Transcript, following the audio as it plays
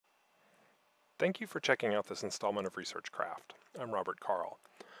Thank you for checking out this installment of Research Craft. I'm Robert Carl.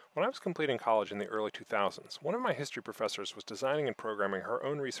 When I was completing college in the early 2000s, one of my history professors was designing and programming her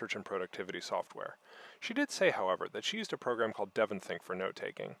own research and productivity software. She did say, however, that she used a program called DEVONthink for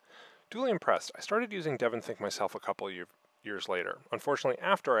note-taking. Duly impressed, I started using DEVONthink myself a couple of years later, unfortunately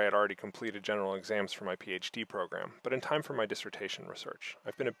after I had already completed general exams for my PhD program, but in time for my dissertation research.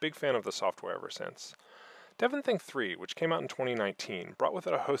 I've been a big fan of the software ever since. DEVONthink 3, which came out in 2019, brought with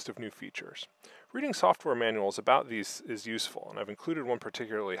it a host of new features. Reading software manuals about these is useful, and I've included one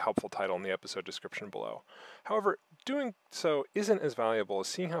particularly helpful title in the episode description below. However, doing so isn't as valuable as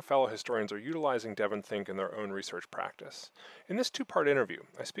seeing how fellow historians are utilizing DEVONthink in their own research practice. In this two-part interview,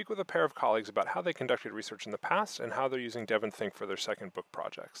 I speak with a pair of colleagues about how they conducted research in the past and how they're using DEVONthink for their second book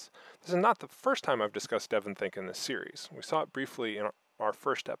projects. This is not the first time I've discussed DEVONthink in this series. We saw it briefly in our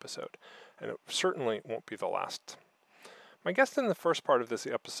first episode, and it certainly won't be the last. My guest in the first part of this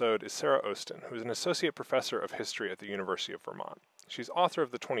episode is Sarah Osten, who is an associate professor of history at the University of Vermont. She's author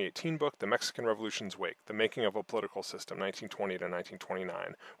of the 2018 book, The Mexican Revolution's Wake, The Making of a Political System, 1920 to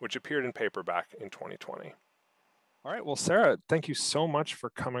 1929, which appeared in paperback in 2020. All right, well, Sarah, thank you so much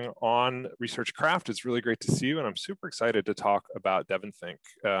for coming on Research Craft. It's really great to see you, and I'm super excited to talk about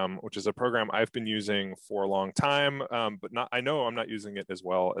DEVONthink, which is a program I've been using for a long time, but I know I'm not using it as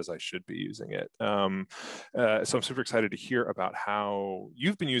well as I should be using it. So I'm super excited to hear about how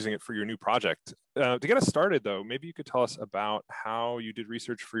you've been using it for your new project. To get us started, though, maybe you could tell us about how you did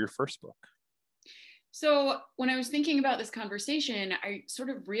research for your first book. So when I was thinking about this conversation, I sort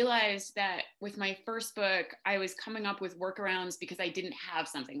of realized that with my first book, I was coming up with workarounds because I didn't have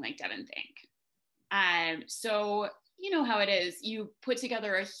something like DEVONthink. So you know how it is. You put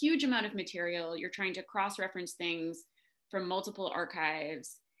together a huge amount of material. You're trying to cross-reference things from multiple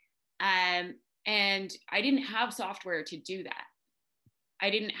archives. And I didn't have software to do that.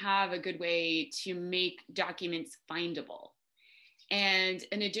 I didn't have a good way to make documents findable. And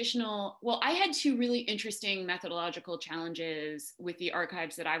I had two really interesting methodological challenges with the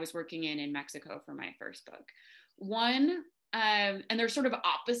archives that I was working in Mexico for my first book. One, and they're sort of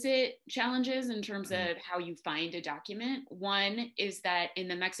opposite challenges in terms of how you find a document. One is that in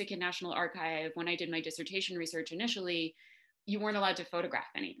the Mexican National Archive, when I did my dissertation research initially, you weren't allowed to photograph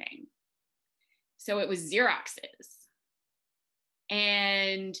anything. So it was Xeroxes.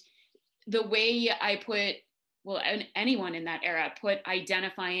 And the way anyone in that era put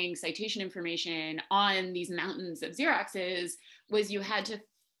identifying citation information on these mountains of Xeroxes was you had to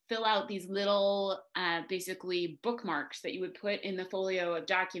fill out these little basically bookmarks that you would put in the folio of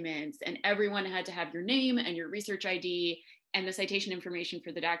documents, and everyone had to have your name and your research ID and the citation information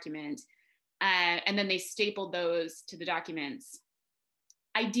for the document. And then they stapled those to the documents.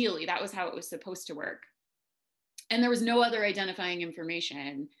 Ideally, that was how it was supposed to work. And there was no other identifying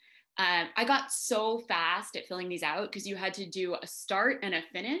information. I got so fast at filling these out because you had to do a start and a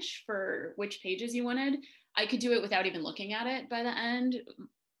finish for which pages you wanted. I could do it without even looking at it by the end,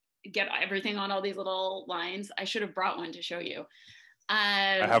 get everything on all these little lines. I should have brought one to show you.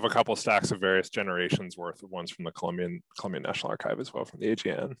 I have a couple stacks of various generations worth of ones from the Colombian National Archive as well, from the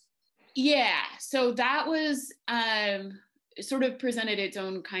AGN. Yeah, so that was sort of presented its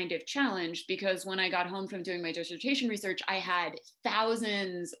own kind of challenge, because when I got home from doing my dissertation research, I had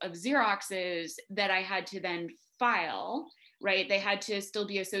thousands of Xeroxes that I had to then file, right? They had to still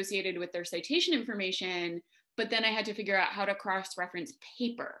be associated with their citation information, but then I had to figure out how to cross-reference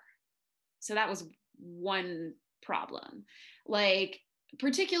paper. So that was one problem.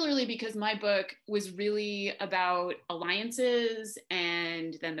 Particularly because my book was really about alliances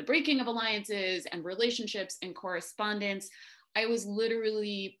and then the breaking of alliances and relationships and correspondence. I was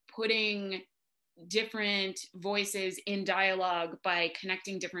literally putting different voices in dialogue by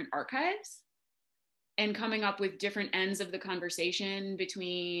connecting different archives and coming up with different ends of the conversation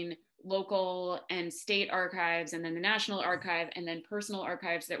between local and state archives, and then the National Archive, and then personal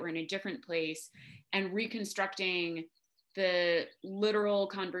archives that were in a different place, and reconstructing the literal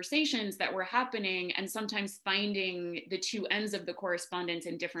conversations that were happening, and sometimes finding the two ends of the correspondence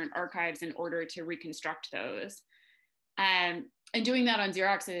in different archives in order to reconstruct those. And doing that on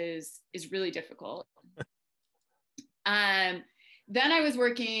Xeroxes is really difficult. Then I was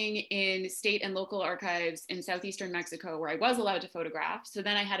working in state and local archives in southeastern Mexico, where I was allowed to photograph. So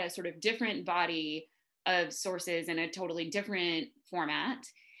then I had a sort of different body of sources in a totally different format.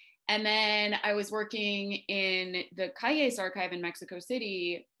 And then I was working in the Calles archive in Mexico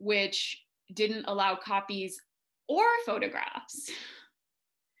City, which didn't allow copies or photographs.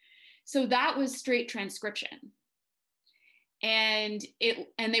 So that was straight transcription. And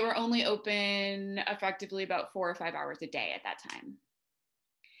they were only open effectively about 4 or 5 hours a day at that time.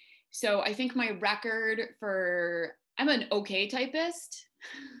 So I think my record for, I'm an okay typist,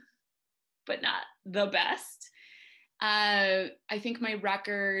 but not the best. I think my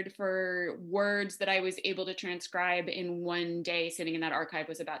record for words that I was able to transcribe in one day sitting in that archive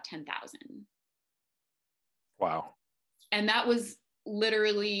was about 10,000. Wow. And that was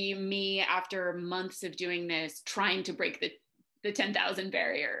literally me after months of doing this, trying to break the 10,000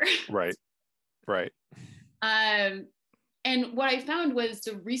 barrier. Right. Right. And what I found was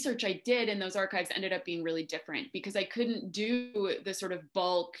the research I did in those archives ended up being really different because I couldn't do the sort of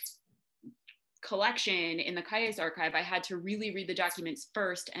bulk collection in the Cayes archive. I had to really read the documents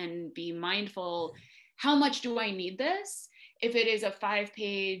first and be mindful, how much do I need this? If it is a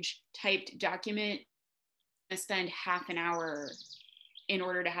 5-page typed document, I spend half an hour in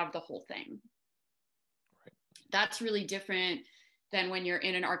order to have the whole thing. Right. That's really different than when you're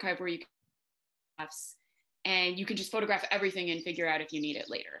in an archive where you can and you can just photograph everything and figure out if you need it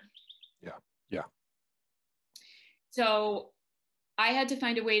later. Yeah. Yeah. So I had to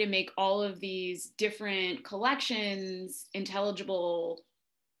find a way to make all of these different collections intelligible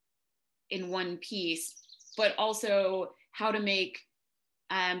in one piece, but also how to make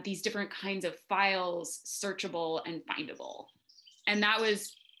these different kinds of files searchable and findable. And that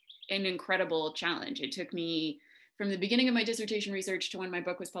was an incredible challenge. It took me from the beginning of my dissertation research to when my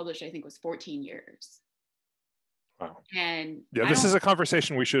book was published, I think was 14 years. Wow. And yeah, this is a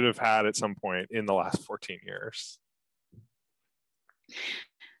conversation we should have had at some point in the last 14 years.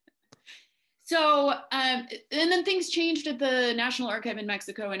 So, and then things changed at the National Archive in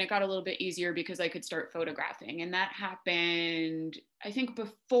Mexico, and it got a little bit easier because I could start photographing. And that happened, I think,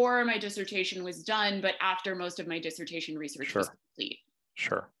 before my dissertation was done, but after most of my dissertation research was complete.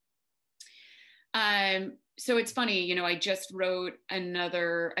 Sure. So it's funny, you know, I just wrote a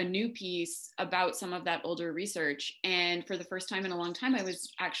new piece about some of that older research. And for the first time in a long time, I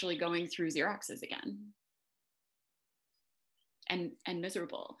was actually going through Xeroxes again. And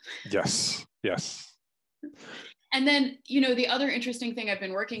miserable. Yes. Yes. And then, you know, the other interesting thing I've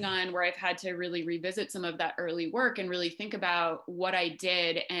been working on where I've had to really revisit some of that early work and really think about what I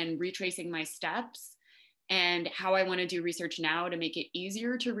did and retracing my steps and how I want to do research now to make it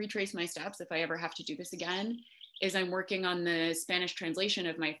easier to retrace my steps if I ever have to do this again, is I'm working on the Spanish translation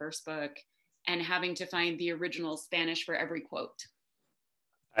of my first book and having to find the original Spanish for every quote.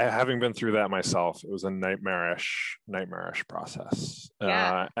 Having been through that myself, it was a nightmarish process.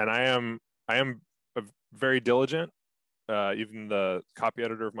 Yeah. And I am very diligent. Even the copy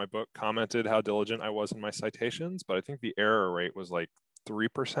editor of my book commented how diligent I was in my citations, but I think the error rate was like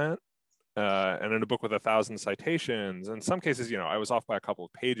 3%. And in a book with 1,000 citations, in some cases, you know, I was off by a couple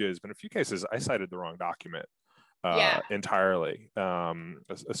of pages, but in a few cases, I cited the wrong document entirely.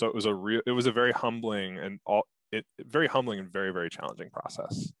 So it was a very humbling and very, very challenging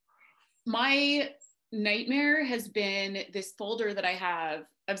process. My nightmare has been this folder that I have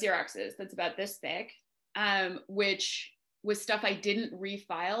of Xeroxes that's about this thick, which was stuff I didn't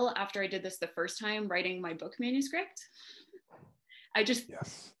refile after I did this the first time writing my book manuscript.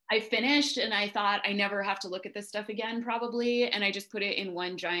 I finished and I thought I never have to look at this stuff again probably. And I just put it in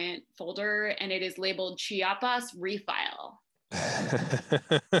one giant folder and it is labeled Chiapas refile.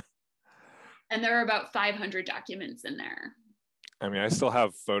 And there are about 500 documents in there. I mean, I still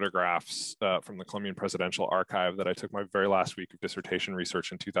have photographs from the Colombian Presidential Archive that I took my very last week of dissertation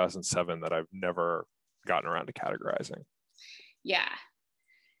research in 2007 that I've never gotten around to categorizing. Yeah.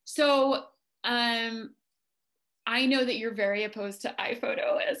 So I know that you're very opposed to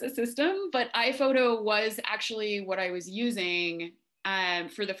iPhoto as a system, but iPhoto was actually what I was using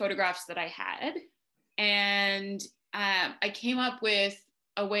for the photographs that I had. And I came up with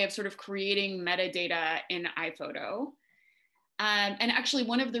a way of sort of creating metadata in iPhoto. And actually,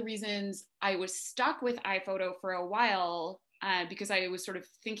 one of the reasons I was stuck with iPhoto for a while, because I was sort of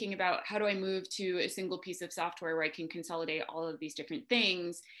thinking about how do I move to a single piece of software where I can consolidate all of these different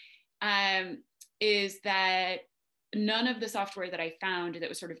things, is that none of the software that I found that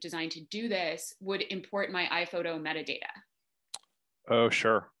was sort of designed to do this would import my iPhoto metadata. Oh,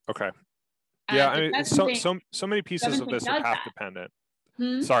 sure. Okay. Yeah, I mean, so many pieces of this are path dependent.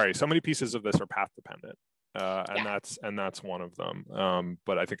 Sorry, so many pieces of this are path dependent, and that's one of them.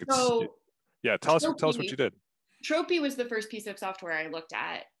 But I think it's tell us what you did. Tropy was the first piece of software I looked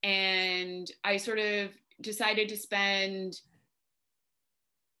at, and I sort of decided to spend,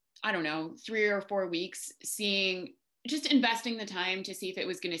 I don't know, 3 or 4 weeks just investing the time to see if it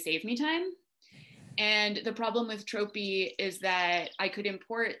was going to save me time. And the problem with Tropy is that I could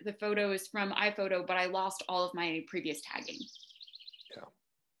import the photos from iPhoto, but I lost all of my previous tagging. Yeah.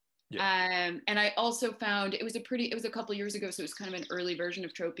 Yeah. And I also found it was a couple years ago, so it was kind of an early version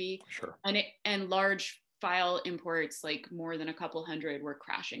of Tropy. Sure. And large file imports, like more than a couple hundred, were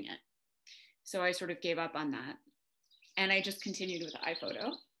crashing it. So I sort of gave up on that, and I just continued with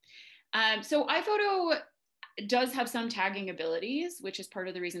iPhoto. So iPhoto does have some tagging abilities, which is part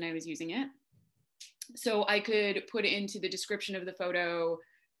of the reason I was using it. So I could put into the description of the photo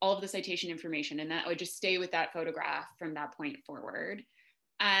all of the citation information, and that would just stay with that photograph from that point forward.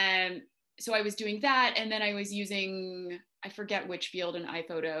 So I was doing that, and then I was using, I forget which field in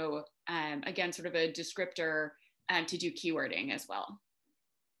iPhoto, again, sort of a descriptor to do keywording as well.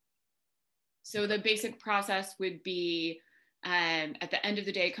 So the basic process would be at the end of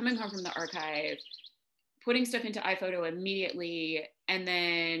the day, coming home from the archive, putting stuff into iPhoto immediately, and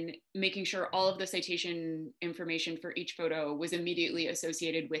then making sure all of the citation information for each photo was immediately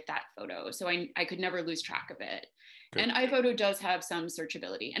associated with that photo. So I could never lose track of it. Good. And iPhoto does have some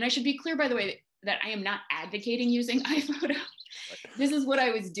searchability. And I should be clear, by the way, that I am not advocating using iPhoto. Right. This is what I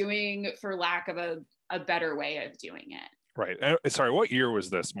was doing for lack of a better way of doing it. Right. Sorry, what year was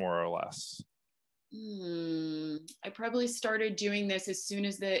this, more or less? I probably started doing this as soon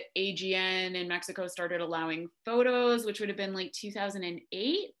as the AGN in Mexico started allowing photos, which would have been like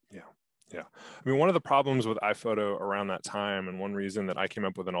 2008. Yeah. Yeah. I mean, one of the problems with iPhoto around that time, and one reason that I came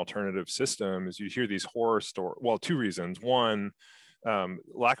up with an alternative system, is you hear these horror stories. Well, two reasons. One,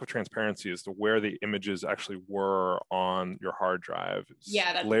 lack of transparency as to where the images actually were on your hard drive.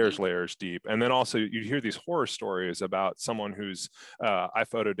 Yeah, that's layers deep. And then also you hear these horror stories about someone whose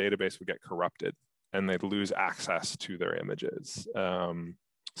iPhoto database would get corrupted and they'd lose access to their images.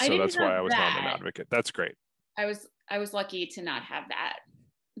 So that's why I was not an advocate. That's great. I was lucky to not have that.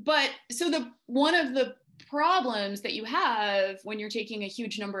 But so one of the problems that you have when you're taking a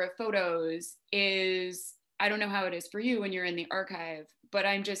huge number of photos is, I don't know how it is for you when you're in the archive, but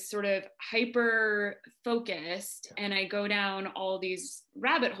I'm just sort of hyper focused and I go down all these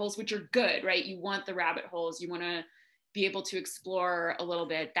rabbit holes, which are good, right? You want the rabbit holes. You want to be able to explore a little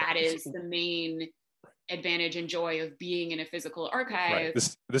bit. That is the main advantage and joy of being in a physical archive.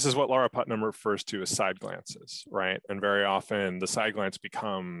 Right. This is what Laura Putnam refers to as side glances, right? And very often the side glance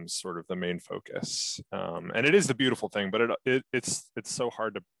becomes sort of the main focus. And it is the beautiful thing, but it's so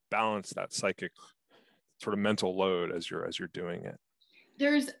hard to balance that psychic sort of mental load as you're doing it.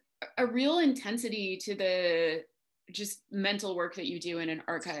 There's a real intensity to the just mental work that you do in an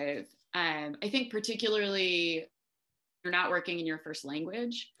archive. I think particularly you're not working in your first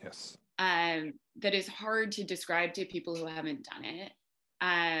language. Yes. That is hard to describe to people who haven't done it.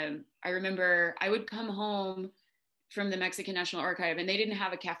 I remember I would come home from the Mexican National Archive and they didn't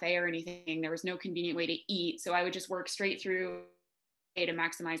have a cafe or anything. There was no convenient way to eat. So I would just work straight through to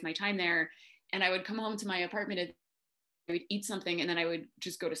maximize my time there. And I would come home to my apartment and I would eat something and then I would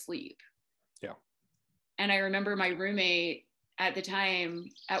just go to sleep. Yeah. And I remember my roommate at the time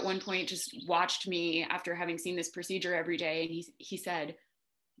at one point just watched me after having seen this procedure every day. And he said,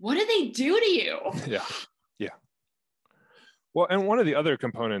 "What do they do to you?" Yeah. Yeah. Well, and one of the other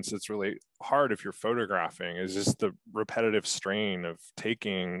components that's really hard if you're photographing is just the repetitive strain of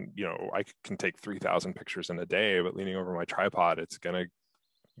taking, I can take 3,000 pictures in a day, but leaning over my tripod, it's going to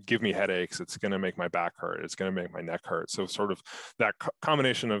give me headaches. It's going to make my back hurt. It's going to make my neck hurt. So sort of that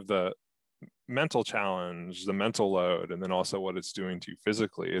combination of the mental challenge, the mental load, and then also what it's doing to you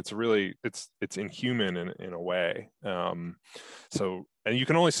physically, it's really, it's inhuman in a way. So, and you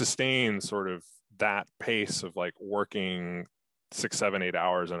can only sustain sort of that pace of like working 6, 7, 8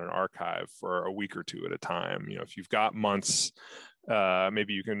 hours in an archive for a week or two at a time. If you've got months,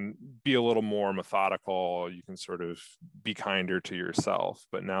 maybe you can be a little more methodical. You can sort of be kinder to yourself.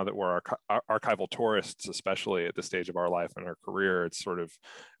 But now that we're archival tourists, especially at this stage of our life and our career, it's sort of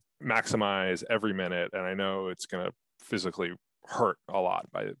maximize every minute. And I know it's going to physically hurt a lot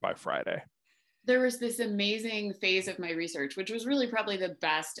by Friday. There was this amazing phase of my research, which was really probably the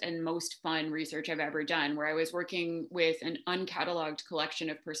best and most fun research I've ever done, where I was working with an uncatalogued collection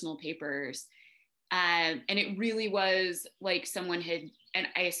of personal papers. And it really was like someone had, and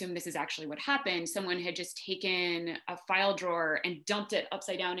I assume this is actually what happened, someone had just taken a file drawer and dumped it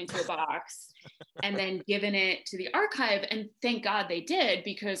upside down into a box and then given it to the archive. And thank God they did,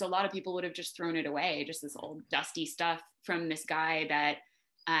 because a lot of people would have just thrown it away, just this old dusty stuff from this guy that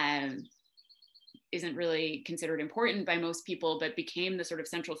isn't really considered important by most people, but became the sort of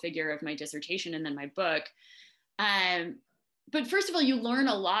central figure of my dissertation and then my book. But first of all, you learn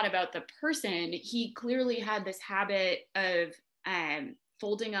a lot about the person. He clearly had this habit of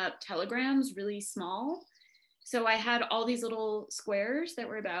folding up telegrams really small. So I had all these little squares that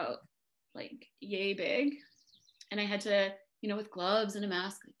were about like yay big. And I had to with gloves and a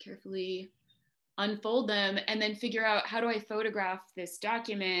mask, like carefully unfold them and then figure out, how do I photograph this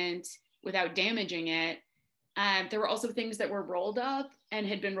document without damaging it? There were also things that were rolled up and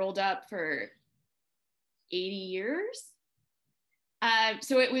had been rolled up for 80 years.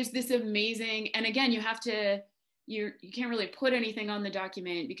 So it was this amazing, and again, you can't really put anything on the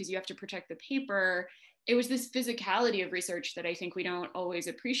document because you have to protect the paper. It was this physicality of research that I think we don't always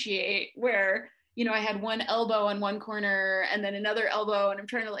appreciate, where, I had one elbow on one corner and then another elbow, and I'm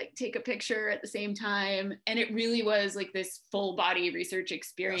trying to like take a picture at the same time. And it really was like this full body research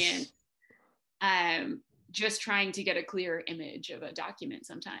experience. Yes. Just trying to get a clear image of a document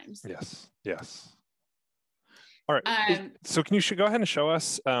sometimes. Yes. All right. So can you go ahead and show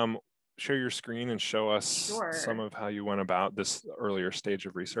us, share your screen and show us Sure. some of how you went about this earlier stage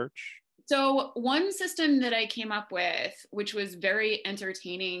of research? So one system that I came up with, which was very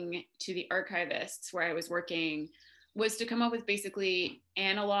entertaining to the archivists where I was working, was to come up with basically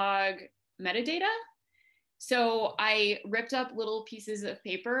analog metadata. So I ripped up little pieces of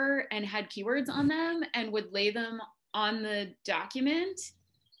paper and had keywords on them and would lay them on the document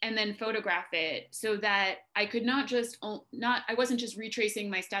and then photograph it, so that I could I wasn't just retracing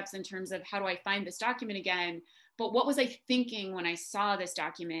my steps in terms of how do I find this document again, but what was I thinking when I saw this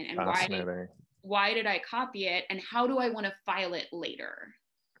document, and why did I copy it, and how do I want to file it later?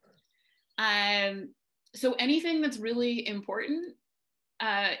 So anything that's really important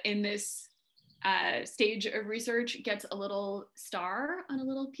in this stage of research gets a little star on a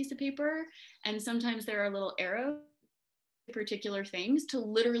little piece of paper, and sometimes there are little arrows, particular things, to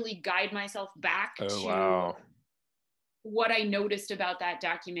literally guide myself back to what I noticed about that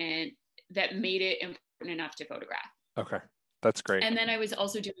document that made it important enough to photograph. Okay, that's great. And then I was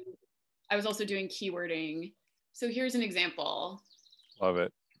also doing keywording. So here's an example. Love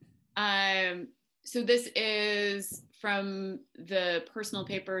it. So this is from the personal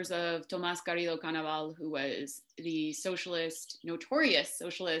papers of Tomás Garrido Canaval, who was the notorious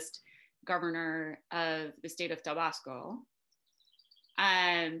socialist governor of the state of Tabasco.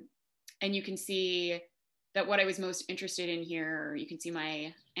 And you can see that what I was most interested in here, you can see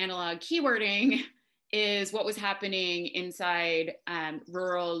my analog keywording, is what was happening inside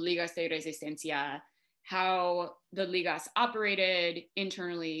rural Ligas de Resistencia, how the Ligas operated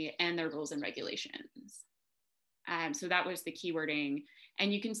internally, and their rules and regulations. So that was the keywording.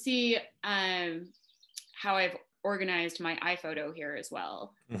 And you can see how I've organized my iPhoto here as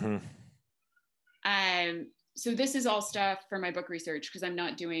well. Mm-hmm. So this is all stuff for my book research, because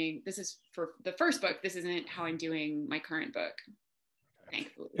this is for the first book. This isn't how I'm doing my current book,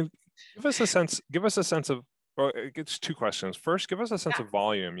 thankfully. Give us a sense of, well, it's two questions. First, give us a sense of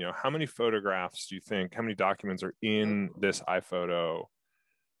volume. How many photographs do you think, how many documents are in this iPhoto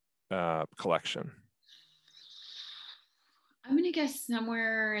collection? I'm going to guess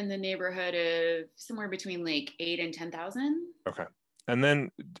somewhere in the neighborhood of somewhere between like 8 and 10,000. Okay. And then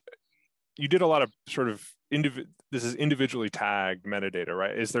you did a lot of sort of, this is individually tagged metadata,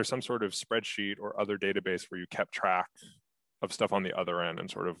 right? Is there some sort of spreadsheet or other database where you kept track of stuff on the other end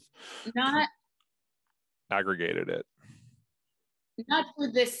and sort of aggregated it? Not for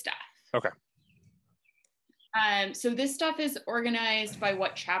this stuff. Okay. So this stuff is organized by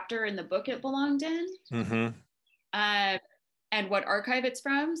what chapter in the book it belonged in. Mm-hmm. And what archive it's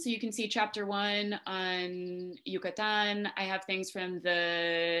from. So you can see chapter 1 on Yucatan. I have things from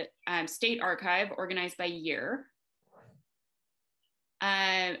the state archive organized by year.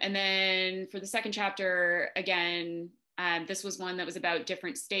 And then for the second chapter, again, this was one that was about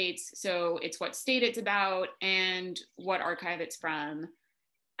different states. So it's what state it's about and what archive it's from.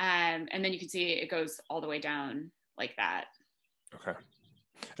 And then you can see it goes all the way down like that. Okay.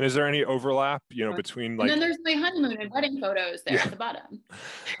 And is there any overlap, between like... And then there's my honeymoon and wedding photos there at the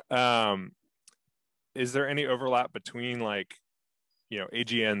bottom. Is there any overlap between like,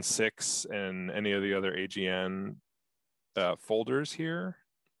 AGN 6 and any of the other AGN folders here?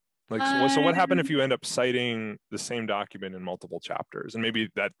 Like, so what happened if you end up citing the same document in multiple chapters? And maybe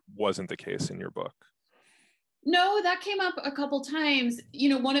that wasn't the case in your book. No, that came up a couple times.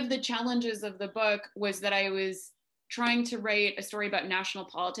 One of the challenges of the book was that I was trying to write a story about national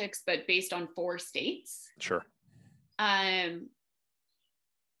politics, but based on 4 states. Sure. I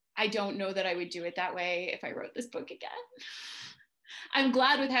don't know that I would do it that way if I wrote this book again. I'm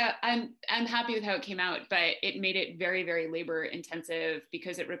glad with how I'm happy with how it came out, but it made it very, very labor intensive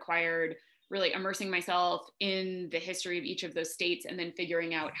because it required really immersing myself in the history of each of those states and then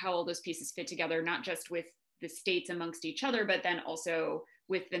figuring out how all those pieces fit together, not just with the states amongst each other, but then also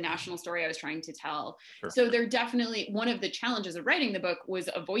with the national story I was trying to tell. Sure. So there definitely, one of the challenges of writing the book was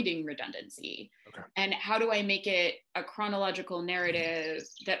avoiding redundancy. Okay. And how do I make it a chronological narrative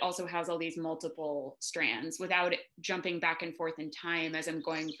that also has all these multiple strands without jumping back and forth in time as I'm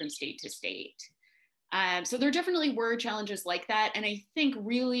going from state to state? So there definitely were challenges like that. And I think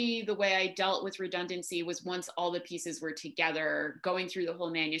really the way I dealt with redundancy was once all the pieces were together, going through the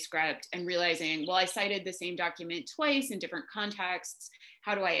whole manuscript and realizing, well, I cited the same document twice in different contexts.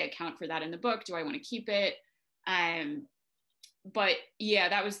 How do I account for that in the book? Do I want to keep it? But yeah,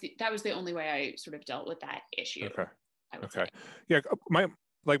 that was the only way I sort of dealt with that issue. Okay. Say. Yeah. My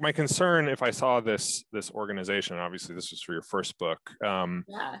concern, if I saw this organization, obviously this was for your first book,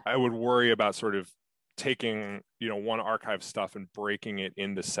 I would worry about sort of taking, one archive stuff and breaking it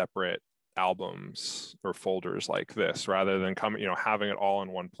into separate albums or folders like this, rather than having it all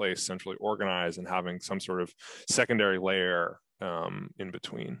in one place, centrally organized, and having some sort of secondary layer in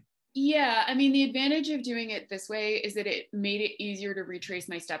between. Yeah, I mean, the advantage of doing it this way is that it made it easier to retrace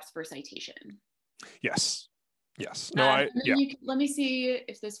my steps for citation. Yes. No, let me see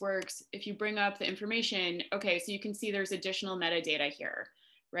if this works. If you bring up the information, okay, so you can see there's additional metadata here,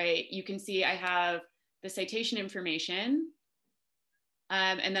 right? You can see I have the citation information,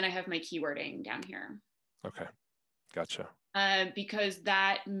 and then I have my keywording down here. Okay, gotcha. Because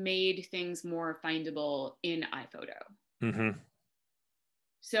that made things more findable in iPhoto. Mm-hmm.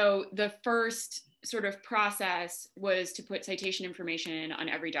 So the first sort of process was to put citation information on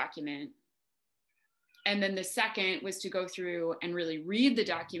every document. And then the second was to go through and really read the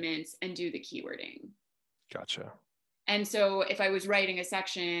documents and do the keywording. Gotcha. And so if I was writing a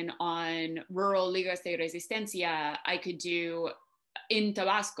section on rural ligas de resistencia, I could do in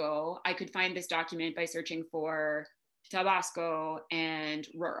Tabasco, I could find this document by searching for Tabasco and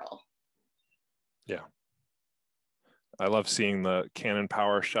rural. Yeah. I love seeing the Canon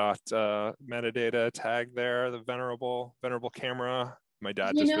PowerShot metadata tag there, the venerable camera. My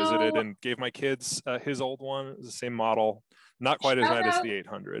dad just visited and gave my kids his old one. It was the same model, not quite as nice as the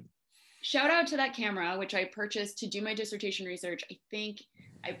 800. Shout out to that camera, which I purchased to do my dissertation research. I think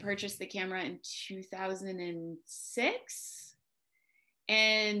I purchased the camera in 2006,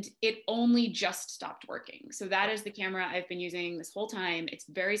 and it only just stopped working. So that is the camera I've been using this whole time. It's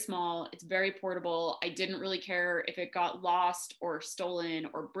very small, it's very portable. I didn't really care if it got lost or stolen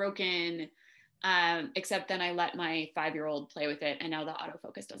or broken, except then I let my 5-year-old play with it, and now the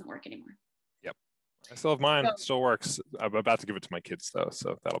autofocus doesn't work anymore. Yep. I still have mine. It still works. I'm about to give it to my kids though,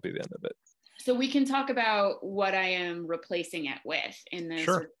 so that'll be the end of it. So we can talk about what I am replacing it with in the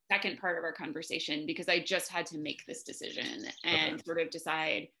sort of second part of our conversation, because I just had to make this decision and sort of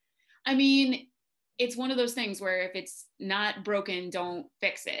decide. I mean, it's one of those things where if it's not broken, don't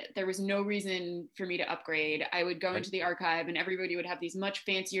fix it. There was no reason for me to upgrade. I would go into the archive and everybody would have these much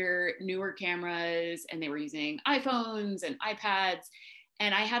fancier, newer cameras, and they were using iPhones and iPads.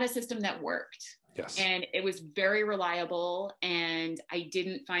 And I had a system that worked. Yes. And it was very reliable. And I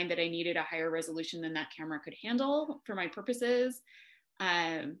didn't find that I needed a higher resolution than that camera could handle for my purposes.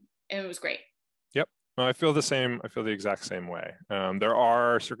 And it was great. Yep. Well, I feel the same. I feel the exact same way. There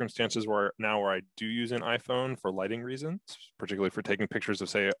are circumstances where I do use an iPhone for lighting reasons, particularly for taking pictures of,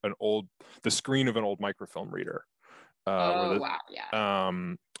 say, the screen of an old microfilm reader. Wow. Yeah.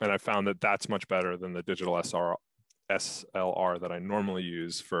 And I found that that's much better than the digital SLR that I normally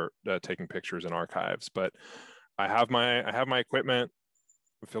use for taking pictures in archives. But I have my equipment.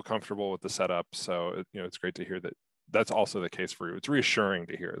 I feel comfortable with the setup, so it's great to hear that that's also the case for you. It's reassuring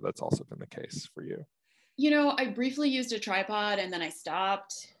to hear that's also been the case for you. I briefly used a tripod and then I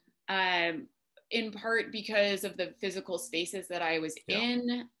stopped, in part because of the physical spaces that I was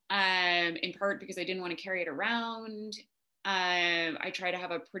in part because I didn't want to carry it around. I try to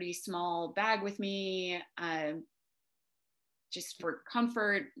have a pretty small bag with me, just for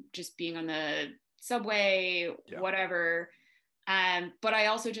comfort, just being on the subway, whatever. But I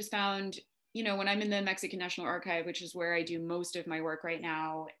also just found, when I'm in the Mexican National Archive, which is where I do most of my work right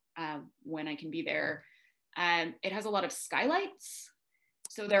now, when I can be there, it has a lot of skylights.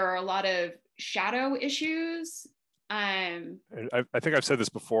 So there are a lot of shadow issues. I think I've said this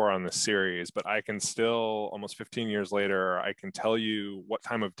before on this series, but I can still, almost 15 years later, I can tell you what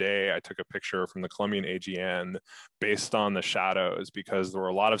time of day I took a picture from the Columbian AGN based on the shadows, because there were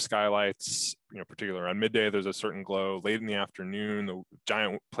a lot of skylights, particularly around midday, there's a certain glow. Late in the afternoon, the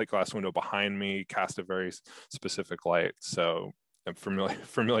giant plate glass window behind me cast a very specific light. So I'm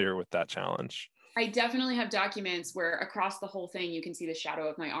familiar with that challenge. I definitely have documents where across the whole thing, you can see the shadow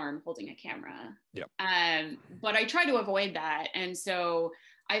of my arm holding a camera. Yep. But I try to avoid that. And so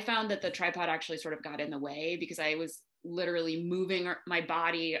I found that the tripod actually sort of got in the way, because I was literally moving my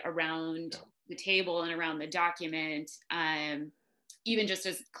body around the table and around the document, even just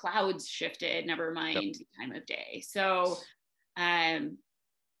as clouds shifted, never mind the time of day. So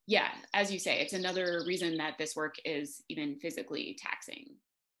yeah, as you say, it's another reason that this work is even physically taxing.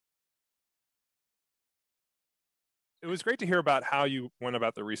 It was great to hear about how you went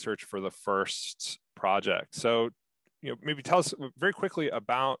about the research for the first project. So, maybe tell us very quickly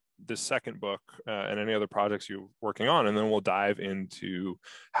about the second book and any other projects you're working on, and then we'll dive into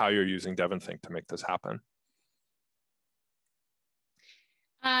how you're using DEVONthink to make this happen.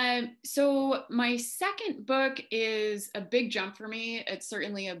 So my second book is a big jump for me. It's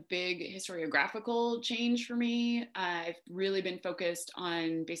certainly a big historiographical change for me. I've really been focused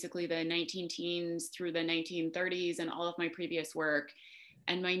on basically the 19 teens through the 1930s and all of my previous work.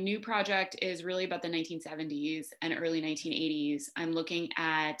 And my new project is really about the 1970s and early 1980s. I'm looking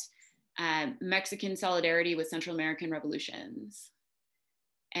at Mexican solidarity with Central American revolutions.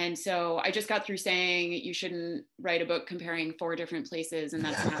 And so I just got through saying you shouldn't write a book comparing 4 different places, and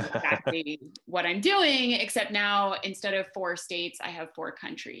that's not exactly what I'm doing, except now instead of 4 states, I have 4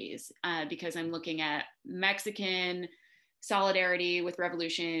 countries because I'm looking at Mexican solidarity with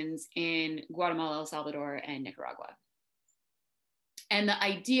revolutions in Guatemala, El Salvador, and Nicaragua. And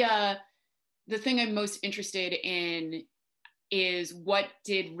the thing I'm most interested in is what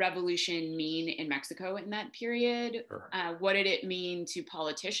did revolution mean in Mexico in that period? Sure. What did it mean to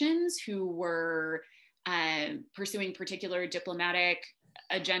politicians who were pursuing particular diplomatic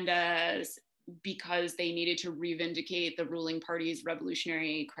agendas because they needed to revindicate the ruling party's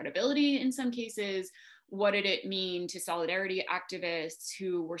revolutionary credibility in some cases? What did it mean to solidarity activists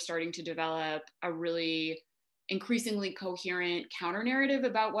who were starting to develop a really increasingly coherent counter-narrative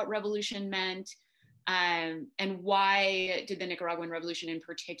about what revolution meant? And why did the Nicaraguan Revolution in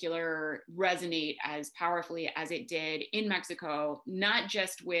particular resonate as powerfully as it did in Mexico, not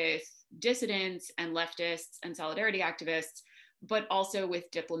just with dissidents and leftists and solidarity activists, but also with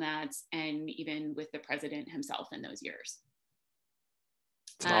diplomats and even with the president himself in those years?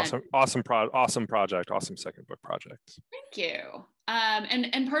 It's an awesome project, awesome second book project. Thank you.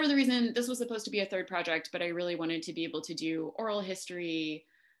 And part of the reason this was supposed to be a third project, but I really wanted to be able to do oral history,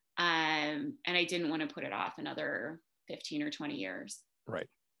 and I didn't want to put it off another 15 or 20 years. Right.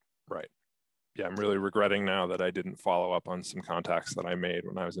 Yeah, I'm really regretting now that I didn't follow up on some contacts that I made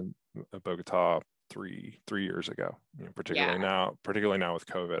when I was in Bogota three years ago. Particularly now with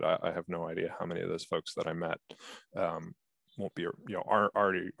COVID, I have no idea how many of those folks that I met won't be, are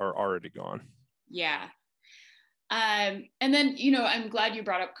already gone. Yeah. And then, I'm glad you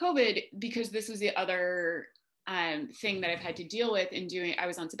brought up COVID, because this was the other thing that I've had to deal with in doing. I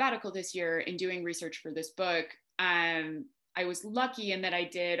was on sabbatical this year in doing research for this book. I was lucky in that I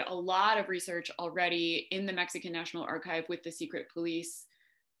did a lot of research already in the Mexican National Archive with the secret police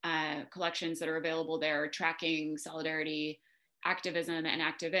collections that are available there, tracking solidarity, activism, and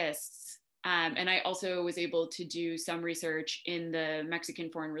activists. And I also was able to do some research in the Mexican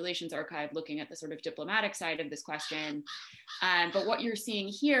Foreign Relations Archive, looking at the sort of diplomatic side of this question. But what you're seeing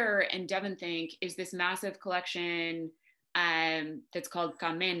here in DEVONthink is this massive collection that's called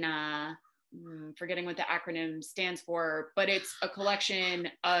CAMENA, forgetting what the acronym stands for, but it's a collection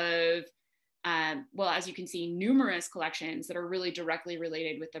of, well, as you can see, numerous collections that are really directly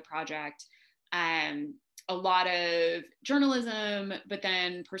related with the project. A lot of journalism, but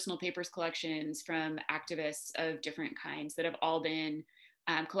then personal papers collections from activists of different kinds that have all been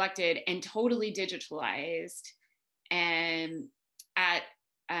collected and totally digitalized and at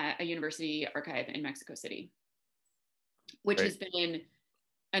a university archive in Mexico City, which has been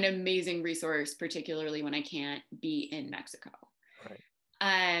an amazing resource, particularly when I can't be in Mexico.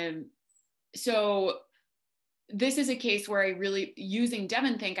 Right. So this is a case where I really, using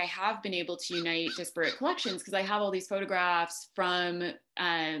DEVONthink, I have been able to unite disparate collections because I have all these photographs from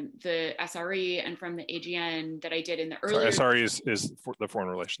the SRE and from the AGN that I did in the earlier. Sorry, SRE is for the Foreign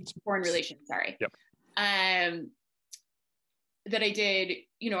Relations. Foreign Relations, sorry. Yep. That I did,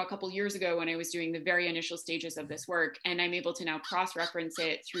 a couple years ago when I was doing the very initial stages of this work, and I'm able to now cross-reference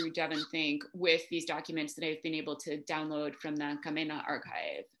it through DEVONthink with these documents that I've been able to download from the CAMENA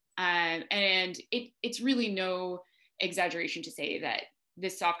archive. And it's really no exaggeration to say that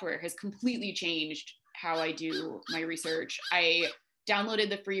this software has completely changed how I do my research. I downloaded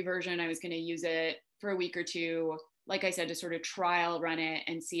the free version. I was going to use it for a week or two, like I said, to sort of trial run it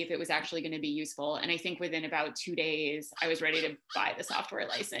and see if it was actually going to be useful. And I think within about 2 days, I was ready to buy the software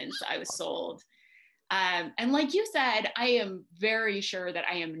license. I was sold. And like you said, I am very sure that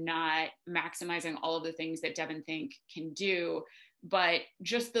I am not maximizing all of the things that DEVONthink can do, but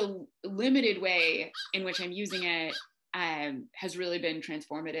just the limited way in which I'm using it has really been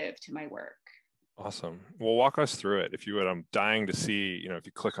transformative to my work. Awesome. Well, walk us through it if you would. I'm dying to see, if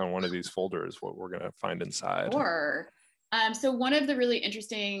you click on one of these folders, what we're going to find inside. Sure. So one of the really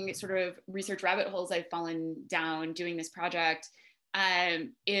interesting sort of research rabbit holes I've fallen down doing this project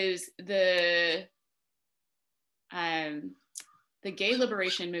is the gay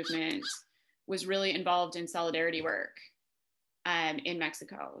liberation movement was really involved in solidarity work in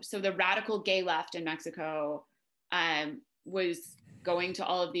Mexico. So the radical gay left in Mexico was going to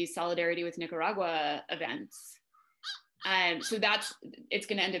all of these solidarity with Nicaragua events. So it's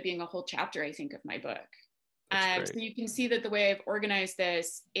going to end up being a whole chapter, I think, of my book. So you can see that the way I've organized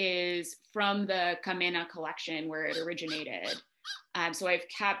this is from the Camena collection where it originated. So I've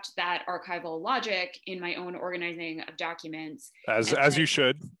kept that archival logic in my own organizing of documents. As you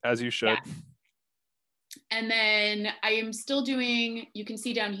should. Yeah. And then I am still doing, you can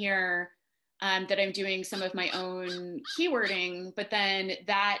see down here that I'm doing some of my own keywording, but then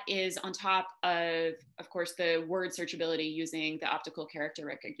that is on top of course, the word searchability using the optical character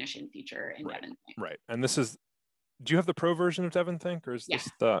recognition feature in DEVONthink. Right. And do you have the pro version of DEVONthink, or is this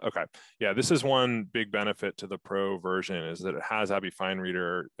okay. Yeah, this is one big benefit to the pro version is that it has Abby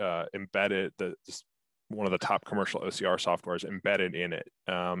FineReader embedded, one of the top commercial OCR softwares embedded in it.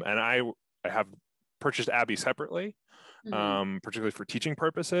 And I have purchased Abby separately, particularly for teaching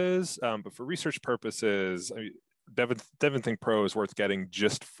purposes, but for research purposes, DEVONthink Pro is worth getting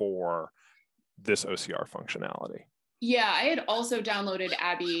just for this OCR functionality. Yeah, I had also downloaded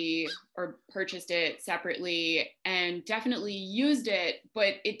Abby or purchased it separately and definitely used it,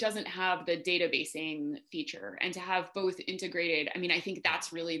 but it doesn't have the databasing feature. And to have both integrated, I mean, I think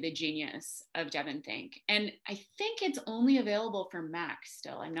that's really the genius of DEVONthink. And I think it's only available for Mac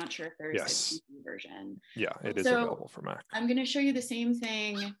still. I'm not sure if there's a PC version. Yeah, it is available for Mac. I'm going to show you the same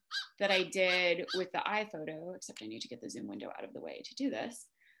thing that I did with the iPhoto, except I need to get the Zoom window out of the way to do this.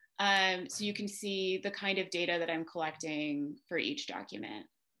 So you can see the kind of data that I'm collecting for each document.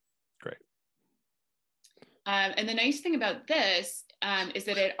 Great. And the nice thing about this is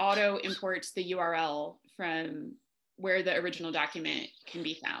that it auto imports the URL from where the original document can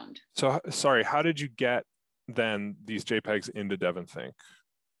be found. So, sorry, how did you get then these JPEGs into DEVONthink?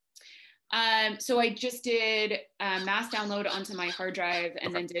 So I just did mass download onto my hard drive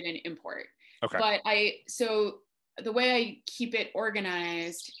and then did an import. Okay. But so the way I keep it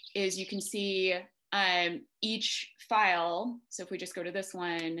organized is you can see each file. So if we just go to this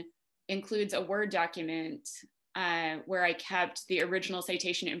one, includes a Word document where I kept the original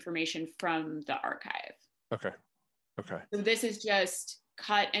citation information from the archive. Okay. So this is just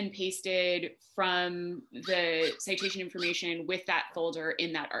cut and pasted from the citation information with that folder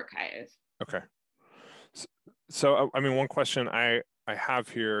in that archive. Okay. So I mean, one question I have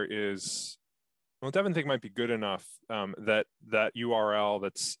here is, well, DEVONthink might be good enough that URL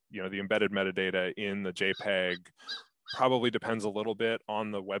that's, the embedded metadata in the JPEG probably depends a little bit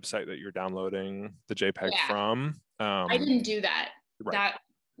on the website that you're downloading the JPEG from. I didn't do that. Right.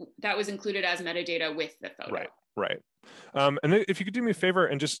 That was included as metadata with the photo. Right. And then if you could do me a favor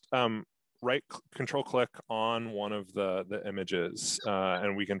and just control click on one of the images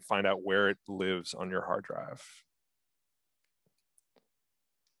and we can find out where it lives on your hard drive.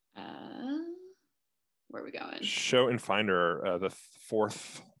 Where are we going? Show in Finder, the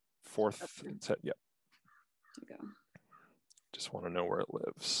fourth. Yep. There we go. Just want to know where it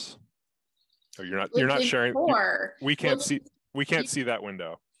lives. Oh, you're not sharing. We can't see that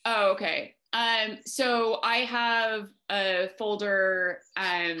window. Oh, okay. So I have a folder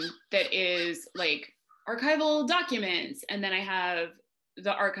that is like archival documents, and then I have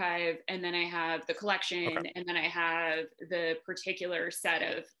the archive, and then I have the collection, and then I have the particular set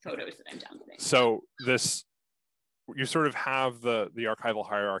of photos that I'm downloading. So you sort of have the archival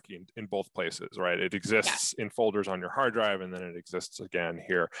hierarchy in both places, right? It exists in folders on your hard drive, and then it exists again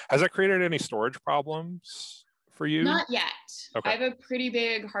here. Has that created any storage problems for you? Not yet. I have a pretty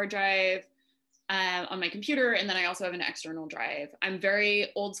big hard drive on my computer, and then I also have an external drive. I'm very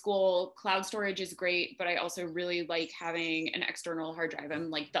old school. Cloud storage is great, but I also really like having an external hard drive. I'm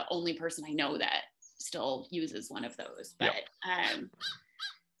like the only person I know that still uses one of those. But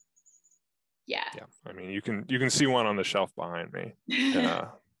yeah. I mean, you can see one on the shelf behind me.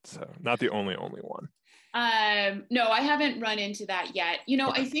 So not the only one. No, I haven't run into that yet.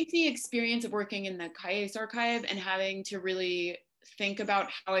 I think the experience of working in the Cayes archive and having to really think about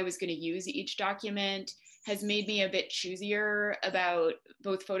how I was going to use each document has made me a bit choosier about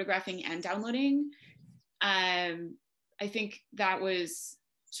both photographing and downloading. I think that was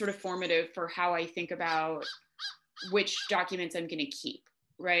sort of formative for how I think about which documents I'm going to keep.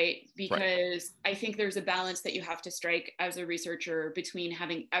 right? Right. Because I think there's a balance that you have to strike as a researcher between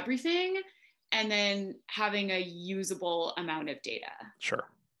having everything and then having a usable amount of data. Sure.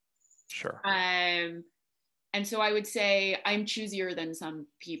 Sure. And so I would say I'm choosier than some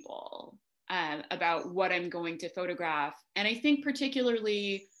people about what I'm going to photograph. And I think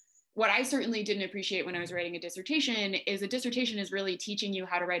particularly what I certainly didn't appreciate when I was writing a dissertation is a dissertation is really teaching you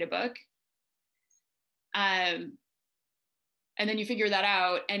how to write a book. And then you figure that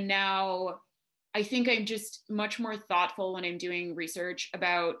out. And now I think I'm just much more thoughtful when I'm doing research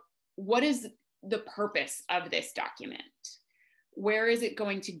about what is the purpose of this document? Where is it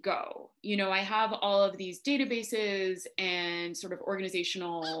going to go? You know, I have all of these databases and sort of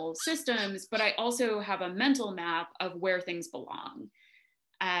organizational systems, but I also have a mental map of where things belong.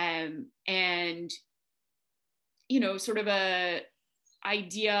 And, you know, sort of a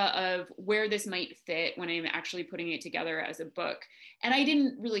idea of where this might fit when I'm actually putting it together as a book. And I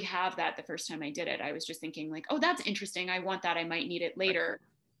didn't really have that the first time I did it. I was just thinking like, oh, that's interesting. I want that. I might need it later.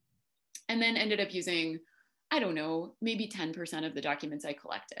 And then ended up using, I don't know, maybe 10% of the documents I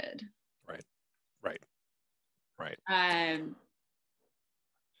collected. Right. Right. Right.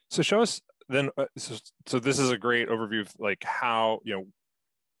 So show us then, so this is a great overview of like how, you know,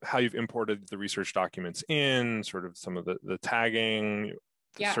 how you've imported the research documents in, sort of some of the tagging,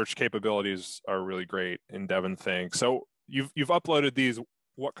 the search capabilities are really great in DEVONthink. So you've uploaded these.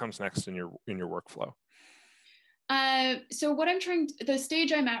 What comes next in your workflow? So what the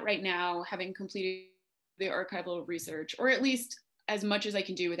stage I'm at right now, having completed the archival research, or at least as much as I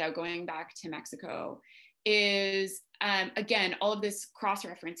can do without going back to Mexico, is again, all of this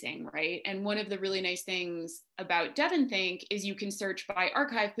cross-referencing, right? And one of the really nice things about DEVONthink is you can search by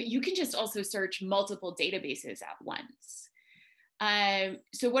archive, but you can just also search multiple databases at once.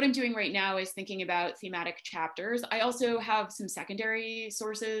 So what I'm doing right now is thinking about thematic chapters. I also have some secondary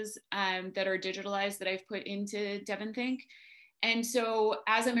sources that are digitalized that I've put into DEVONthink. And so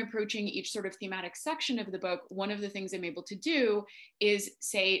as I'm approaching each sort of thematic section of the book, one of the things I'm able to do is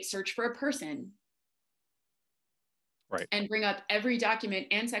say, search for a person. Right. And bring up every document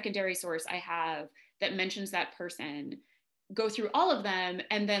and secondary source I have that mentions that person, go through all of them,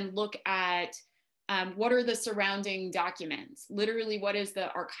 and then look at what are the surrounding documents? Literally, what is the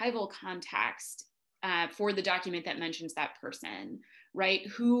archival context for the document that mentions that person, right?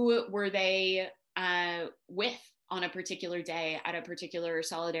 Who were they with on a particular day at a particular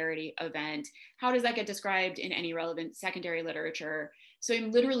solidarity event? How does that get described in any relevant secondary literature? So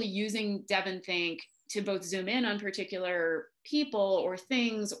I'm literally using DEVONthink to both zoom in on particular people or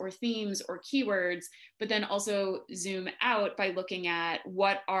things or themes or keywords, but then also zoom out by looking at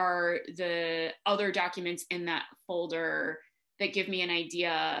what are the other documents in that folder that give me an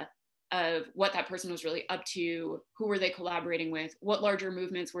idea of what that person was really up to, who were they collaborating with, what larger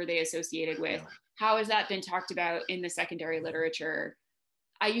movements were they associated with, how has that been talked about in the secondary literature.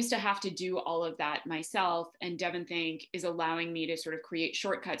 I used to have to do all of that myself, and DEVONthink is allowing me to sort of create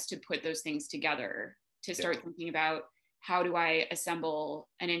shortcuts to put those things together, to start thinking about how do I assemble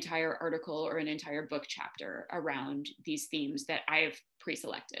an entire article or an entire book chapter around these themes that I've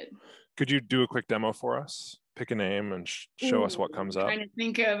pre-selected. Could you do a quick demo for us? Pick a name and show us what comes up. Trying to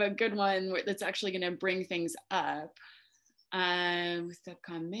think of a good one that's actually going to bring things up. With the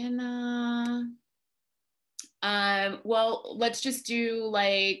Camina. Well, let's just do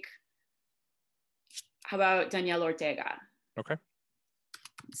like, how about Daniel Ortega? Okay.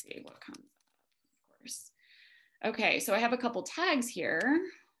 Let's see what comes up, of course. Okay, so I have a couple tags here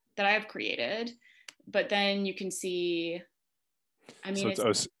that I have created, but then you can see, I mean, so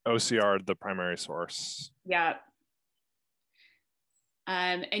it's OCR, the primary source. Yeah.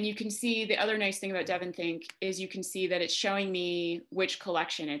 And you can see the other nice thing about DEVONthink is you can see that it's showing me which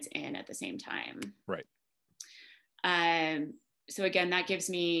collection it's in at the same time. Right. So again, that gives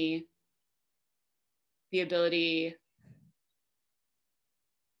me the ability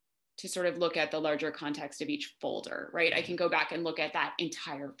to sort of look at the larger context of each folder, right? I can go back and look at that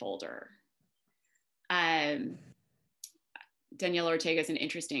entire folder. Daniel Ortega is an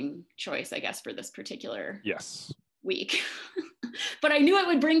interesting choice, I guess, for this particular week. But I knew it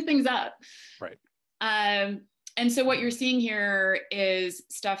would bring things up. Right. And so what you're seeing here is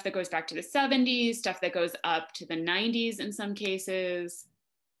stuff that goes back to the 70s, stuff that goes up to the 90s in some cases,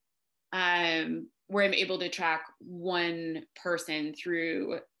 where I'm able to track one person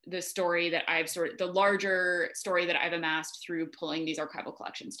through the story that the larger story that I've amassed through pulling these archival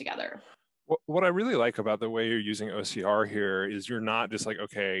collections together. What I really like about the way you're using OCR here is you're not just like,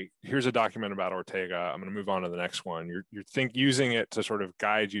 okay, here's a document about Ortega, I'm going to move on to the next one. You're using it to sort of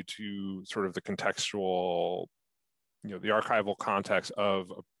guide you to sort of the contextual the archival context of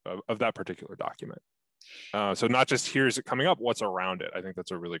that particular document. So not just here's it coming up, what's around it. I think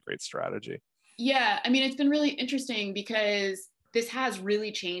that's a really great strategy. Yeah, I mean, it's been really interesting because this has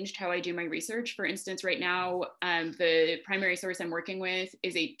really changed how I do my research. For instance, right now, the primary source I'm working with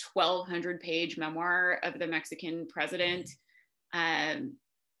is a 1,200-page memoir of the Mexican president in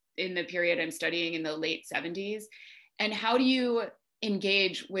the period I'm studying in the late 70s. And how do you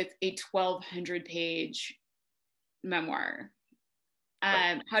engage with a 1,200-page memoir?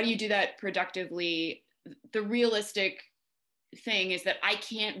 Right. How do you do that productively? The realistic thing is that I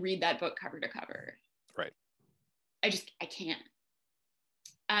can't read that book cover to cover. Right. I can't.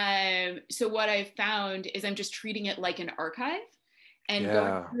 So what I've found is I'm just treating it like an archive and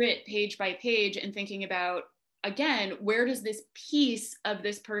going through it page by page and thinking about, again, where does this piece of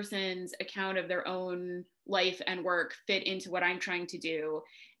this person's account of their own life and work fit into what I'm trying to do?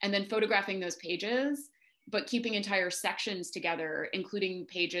 And then photographing those pages, but keeping entire sections together, including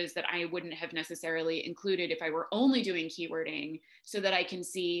pages that I wouldn't have necessarily included if I were only doing keywording, so that I can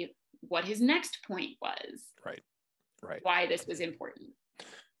see what his next point was. Right. Right. Why this was important.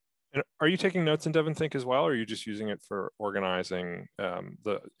 And are you taking notes in DEVONthink as well, or are you just using it for organizing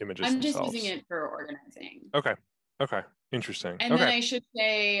the images I'm themselves? just using it for organizing. Okay. Okay. Interesting. And then I should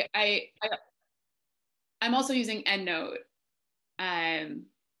say I'm also using EndNote,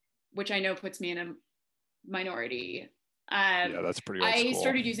 which I know puts me in a minority. Yeah, that's pretty old school. I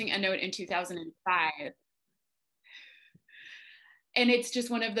started using EndNote in 2005. And it's just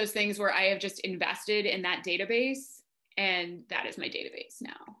one of those things where I have just invested in that database, and that is my database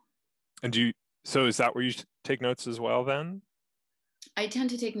now. And so is that where you take notes as well then? I tend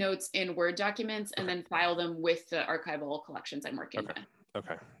to take notes in Word documents and then file them with the archival collections I'm working with.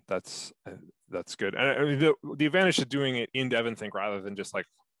 Okay, that's good. And I mean, the advantage of doing it in DEVONthink rather than just like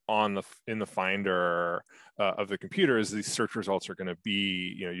in the Finder of the computer is these search results are going to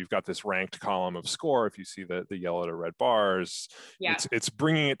be, you've got this ranked column of score. If you see the yellow to red bars, it's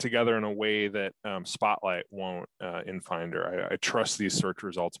bringing it together in a way that Spotlight won't in Finder. I trust these search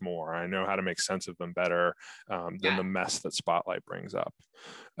results more. I know how to make sense of them better than the mess that Spotlight brings up.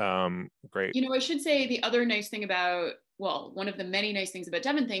 Great. I should say the other nice thing about, one of the many nice things about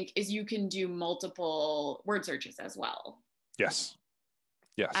DEVONthink is you can do multiple word searches as well. Yes.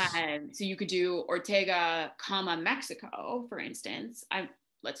 Yes. So you could do Ortega, Mexico, for instance.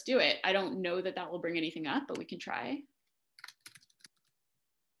 Let's do it. I don't know that will bring anything up, but we can try.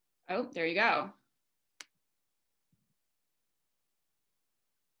 Oh, there you go.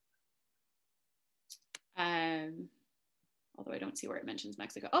 Although I don't see where it mentions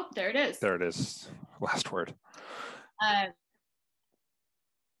Mexico. Oh, there it is. There it is. Last word.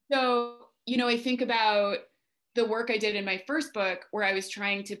 So, I think about the work I did in my first book where I was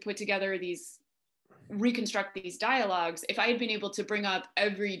trying to reconstruct these dialogues. If I had been able to bring up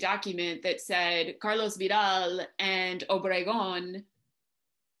every document that said Carlos Vidal and Obregón,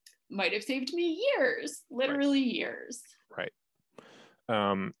 might have saved me years, literally years. Right.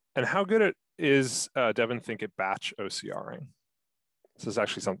 And how good is DEVONthink at batch OCRing? This is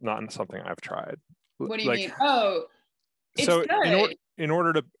actually not something I've tried. What do you mean? Oh, it's good. In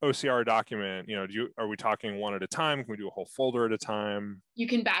order to OCR a document, are we talking one at a time? Can we do a whole folder at a time? You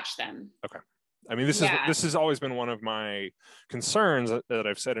can batch them. Okay. I mean, this has always been one of my concerns that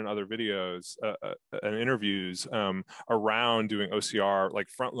I've said in other videos and interviews around doing OCR, like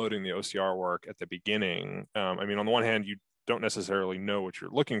front loading the OCR work at the beginning. I mean, on the one hand, you don't necessarily know what you're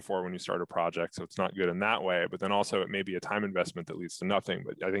looking for when you start a project, so it's not good in that way. But then also it may be a time investment that leads to nothing.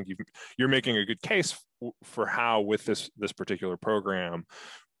 But I think you're making a good case for how with this particular program,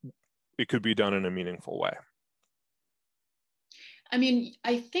 it could be done in a meaningful way. I mean,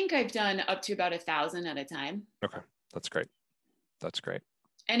 I think I've done up to about 1,000 at a time. Okay, that's great. That's great.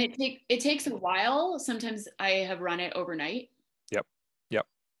 And it takes a while. Sometimes I have run it overnight. Yep.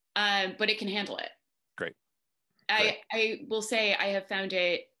 But it can handle it. Great. I will say I have found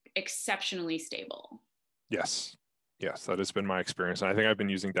it exceptionally stable. Yes, that has been my experience. And I think I've been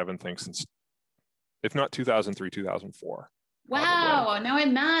using DEVONthink since, if not 2003, 2004. Wow, probably. Now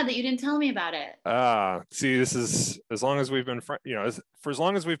I'm mad that you didn't tell me about it. See, this is, as long as we've been for as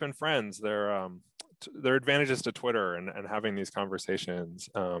long as we've been friends, there are advantages to Twitter and having these conversations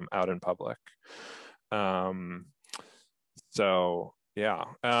out in public. So yeah.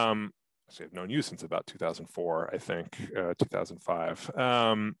 Actually, I've known you since about 2004, I think, 2005.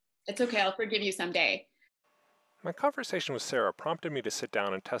 It's okay. I'll forgive you someday. My conversation with Sarah prompted me to sit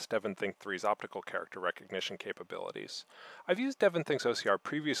down and test DEVONthink 3's optical character recognition capabilities. I've used DEVONthink's OCR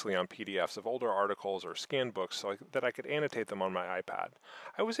previously on PDFs of older articles or scanned books so that I could annotate them on my iPad.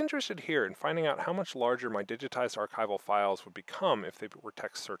 I was interested here in finding out how much larger my digitized archival files would become if they were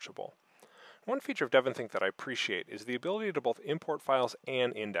text searchable. One feature of DEVONthink that I appreciate is the ability to both import files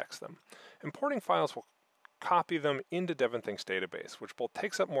and index them. Importing files will copy them into DEVONthink's database, which both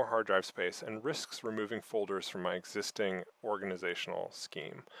takes up more hard drive space and risks removing folders from my existing organizational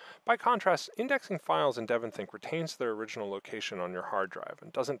scheme. By contrast, indexing files in DEVONthink retains their original location on your hard drive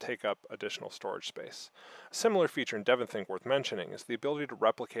and doesn't take up additional storage space. A similar feature in DEVONthink worth mentioning is the ability to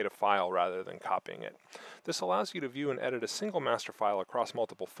replicate a file rather than copying it. This allows you to view and edit a single master file across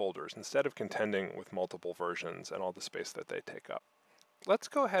multiple folders instead of contending with multiple versions and all the space that they take up. Let's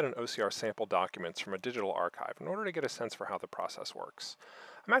go ahead and OCR sample documents from a digital archive in order to get a sense for how the process works.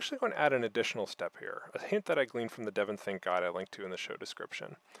 I'm actually going to add an additional step here, a hint that I gleaned from the DEVONthink guide I linked to in the show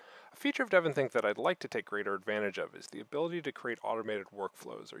description. A feature of DEVONthink that I'd like to take greater advantage of is the ability to create automated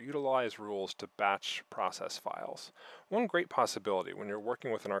workflows or utilize rules to batch process files. One great possibility when you're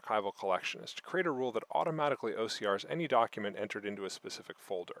working with an archival collection is to create a rule that automatically OCRs any document entered into a specific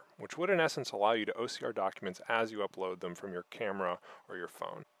folder, which would in essence allow you to OCR documents as you upload them from your camera or your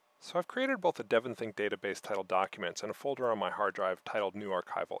phone. So I've created both a DEVONthink database titled Documents and a folder on my hard drive titled New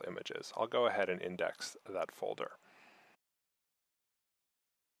Archival Images. I'll go ahead and index that folder.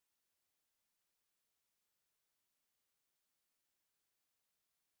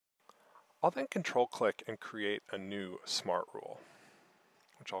 I'll then control-click and create a new smart rule,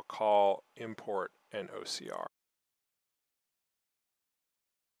 which I'll call Import and OCR.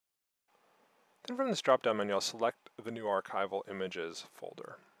 Then from this drop-down menu, I'll select the New Archival Images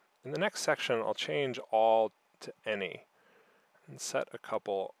folder. In the next section, I'll change all to any and set a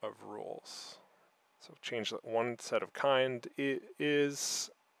couple of rules. So change one set of kind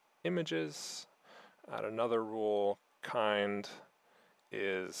is images, add another rule, kind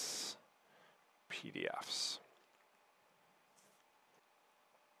is PDFs.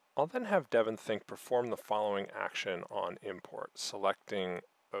 I'll then have DEVONthink perform the following action on import, selecting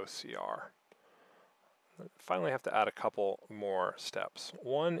OCR. Finally, I have to add a couple more steps.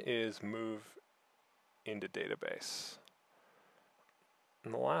 One is move into database.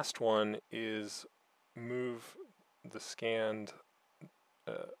 And the last one is move the scanned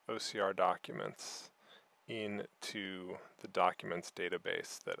OCR documents into the documents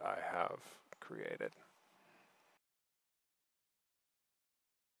database that I have created.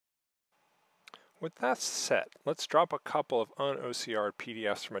 With that set, let's drop a couple of un-OCR'd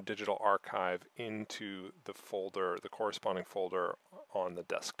PDFs from a digital archive into the folder, the corresponding folder on the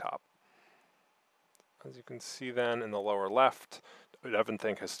desktop. As you can see then in the lower left,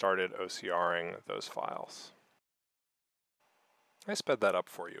 DEVONthink has started OCRing those files. I sped that up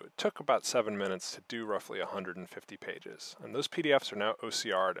for you. It took about 7 minutes to do roughly 150 pages, and those PDFs are now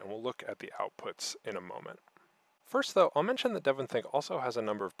OCR'd, and we'll look at the outputs in a moment. First though, I'll mention that DEVONthink also has a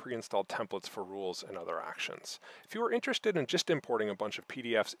number of pre-installed templates for rules and other actions. If you are interested in just importing a bunch of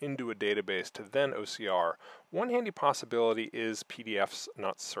PDFs into a database to then OCR, one handy possibility is PDFs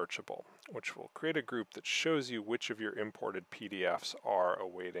not searchable, which will create a group that shows you which of your imported PDFs are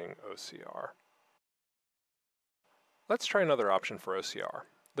awaiting OCR. Let's try another option for OCR.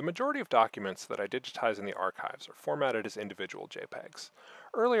 The majority of documents that I digitize in the archives are formatted as individual JPEGs.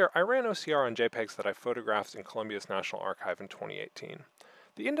 Earlier, I ran OCR on JPEGs that I photographed in Columbia's National Archive in 2018.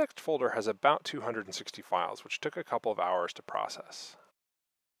 The indexed folder has about 260 files, which took a couple of hours to process.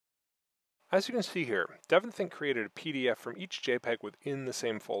 As you can see here, DEVONthink created a PDF from each JPEG within the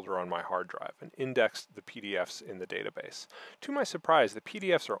same folder on my hard drive and indexed the PDFs in the database. To my surprise, the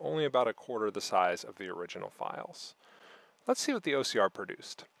PDFs are only about a quarter the size of the original files. Let's see what the OCR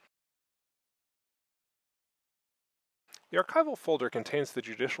produced. The archival folder contains the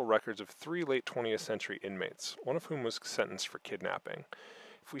judicial records of 3 late 20th century inmates, one of whom was sentenced for kidnapping.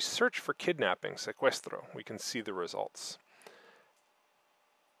 If we search for kidnapping, secuestro, we can see the results.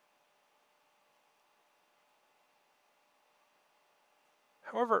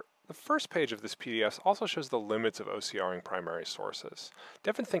 However, the first page of this PDF also shows the limits of OCRing primary sources.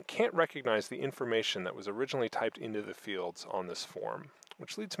 DEVONthink can't recognize the information that was originally typed into the fields on this form,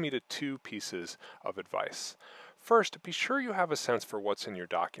 which leads me to 2 pieces of advice. First, be sure you have a sense for what's in your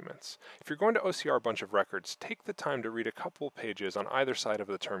documents. If you're going to OCR a bunch of records, take the time to read a couple pages on either side of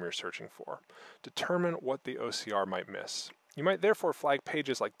the term you're searching for. Determine what the OCR might miss. You might therefore flag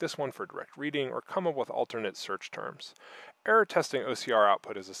pages like this one for direct reading or come up with alternate search terms. Error testing OCR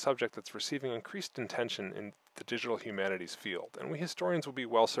output is a subject that's receiving increased attention in the digital humanities field, and we historians will be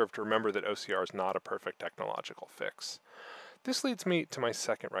well served to remember that OCR is not a perfect technological fix. This leads me to my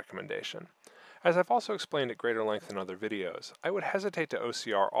second recommendation. As I've also explained at greater length in other videos, I would hesitate to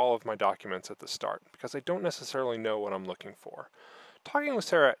OCR all of my documents at the start because I don't necessarily know what I'm looking for. Talking with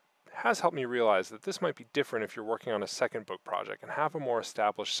Sarah has helped me realize that this might be different if you're working on a second book project and have a more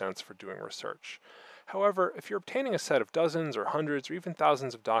established sense for doing research. However, if you're obtaining a set of dozens or hundreds or even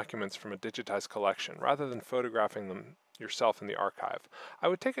thousands of documents from a digitized collection rather than photographing them yourself in the archive, I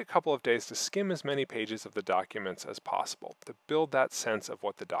would take a couple of days to skim as many pages of the documents as possible to build that sense of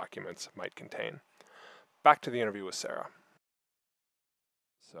what the documents might contain. Back to the interview with Sarah.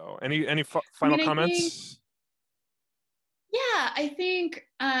 So, any final comments? I think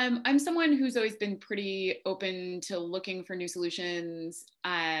I'm someone who's always been pretty open to looking for new solutions,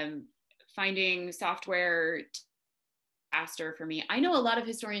 finding software faster for me. I know a lot of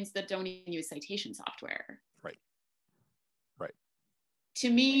historians that don't even use citation software. Right. To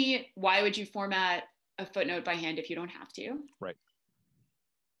me, why would you format a footnote by hand if you don't have to? Right.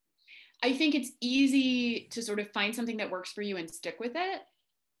 I think it's easy to sort of find something that works for you and stick with it.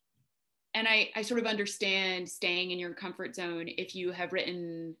 And I sort of understand staying in your comfort zone if you have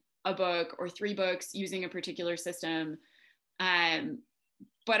written a book or 3 books using a particular system.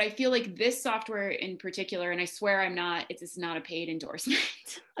 But I feel like this software in particular, and I swear this is not a paid endorsement.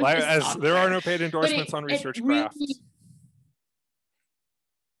 As there are no paid endorsements on ResearchCraft.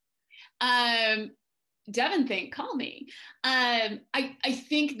 DEVONthink, call me. I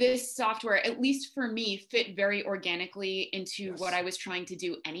think this software, at least for me, fit very organically into what I was trying to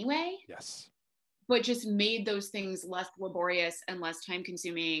do anyway. Yes. But just made those things less laborious and less time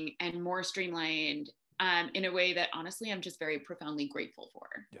consuming and more streamlined in a way that honestly I'm just very profoundly grateful for.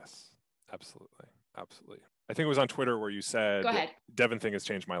 Yes, absolutely. Absolutely. I think it was on Twitter where you said, go ahead. DEVONthink has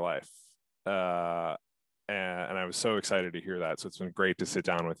changed my life. And I was so excited to hear that. So it's been great to sit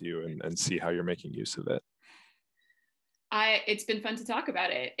down with you and see how you're making use of it. It's been fun to talk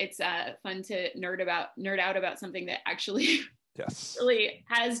about it. It's fun to nerd out about something that actually really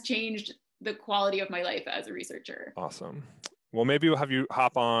has changed the quality of my life as a researcher. Awesome. Well, maybe we'll have you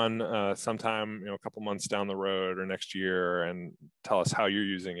hop on sometime, a couple months down the road or next year and tell us how you're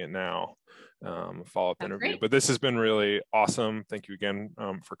using it now. Follow-up interview. Great. But this has been really awesome. Thank you again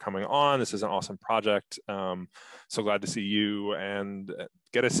for coming on. This is an awesome project. So glad to see you and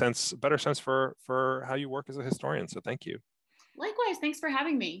get a better sense for how you work as a historian. So thank you. Likewise. Thanks for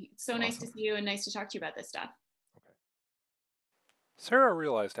having me. It's so nice to see you and nice to talk to you about this stuff. Okay. Sarah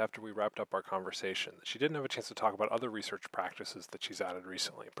realized after we wrapped up our conversation that she didn't have a chance to talk about other research practices that she's added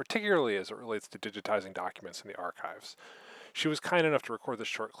recently, particularly as it relates to digitizing documents in the archives. She was kind enough to record this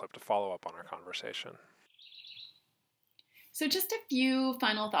short clip to follow up on our conversation. So just a few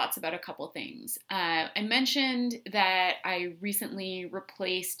final thoughts about a couple things. I mentioned that I recently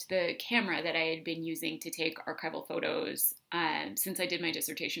replaced the camera that I had been using to take archival photos since I did my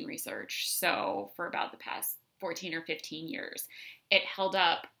dissertation research. So for about the past 14 or 15 years. It held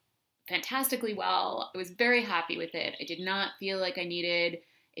up fantastically well. I was very happy with it. I did not feel like I needed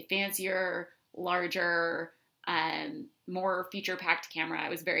a fancier, larger, more feature-packed camera. I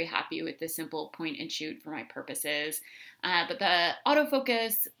was very happy with the simple point and shoot for my purposes. But the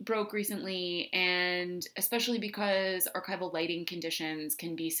autofocus broke recently, and especially because archival lighting conditions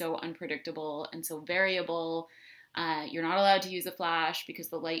can be so unpredictable and so variable. You're not allowed to use a flash because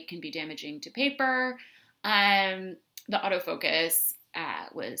the light can be damaging to paper. The autofocus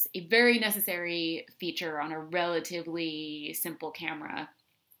was a very necessary feature on a relatively simple camera.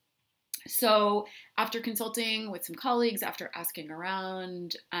 So after consulting with some colleagues, after asking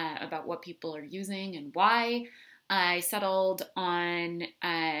around about what people are using and why, I settled on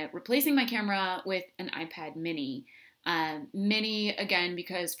replacing my camera with an iPad mini. Mini, again,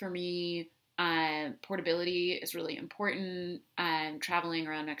 because for me, portability is really important. I'm traveling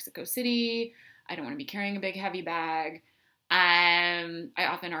around Mexico City. I don't want to be carrying a big heavy bag. I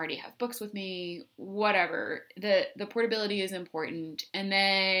often already have books with me, whatever. The portability is important. And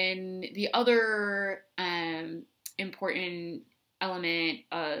then the other important element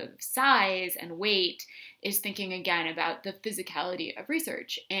of size and weight is thinking again about the physicality of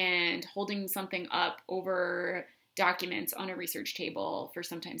research and holding something up over documents on a research table for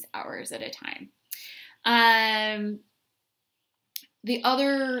sometimes hours at a time. The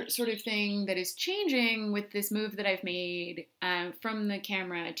other sort of thing that is changing with this move that I've made from the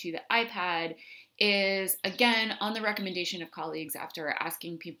camera to the iPad is, again, on the recommendation of colleagues after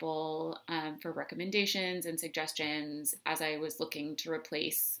asking people for recommendations and suggestions as I was looking to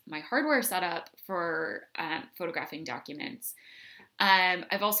replace my hardware setup for photographing documents.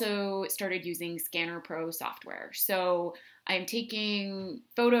 I've also started using Scanner Pro software. So I'm taking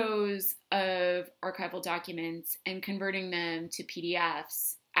photos of archival documents and converting them to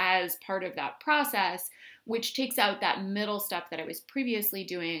PDFs as part of that process, which takes out that middle step that I was previously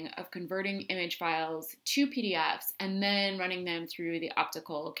doing of converting image files to PDFs and then running them through the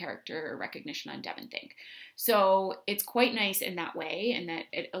optical character recognition on DEVONthink. So it's quite nice in that way, in that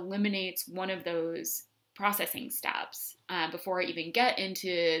it eliminates one of those processing steps before I even get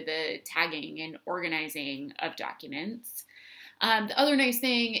into the tagging and organizing of documents. The other nice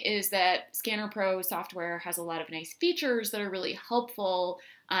thing is that Scanner Pro software has a lot of nice features that are really helpful.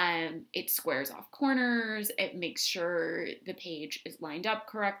 It squares off corners. It makes sure the page is lined up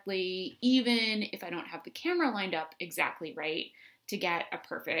correctly, even if I don't have the camera lined up exactly right to get a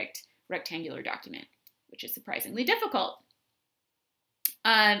perfect rectangular document, which is surprisingly difficult.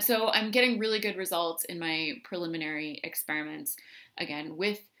 So I'm getting really good results in my preliminary experiments, again,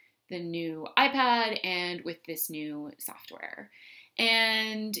 with the new iPad and with this new software.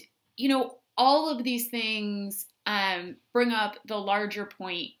 And, you know, all of these things bring up the larger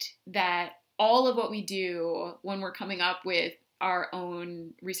point that all of what we do when we're coming up with our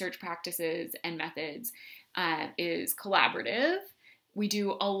own research practices and methods is collaborative. We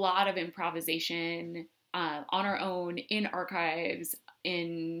do a lot of improvisation on our own in archives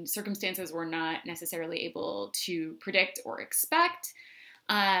in circumstances we're not necessarily able to predict or expect.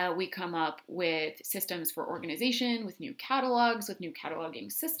 We come up with systems for organization, with new catalogs, with new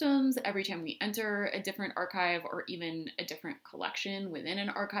cataloging systems every time we enter a different archive or even a different collection within an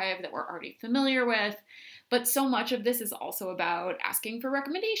archive that we're already familiar with. But so much of this is also about asking for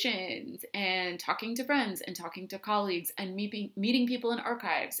recommendations and talking to friends and talking to colleagues and meeting people in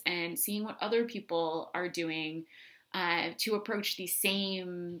archives and seeing what other people are doing to approach these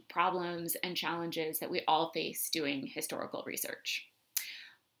same problems and challenges that we all face doing historical research.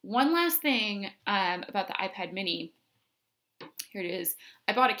 One last thing about the iPad mini. Here it is.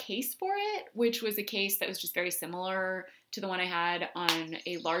 I bought a case for it, which was a case that was just very similar to the one I had on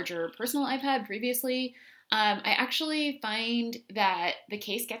a larger personal iPad previously. I actually find that the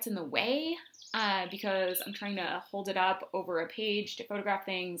case gets in the way because I'm trying to hold it up over a page to photograph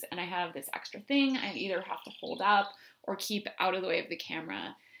things, and I have this extra thing I either have to hold up or keep out of the way of the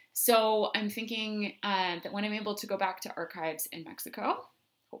camera. So I'm thinking that when I'm able to go back to archives in Mexico,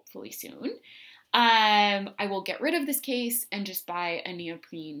 hopefully soon, I will get rid of this case and just buy a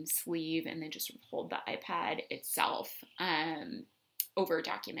neoprene sleeve and then just sort of hold the iPad itself over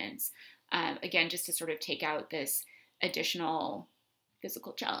documents. Again, just to sort of take out this additional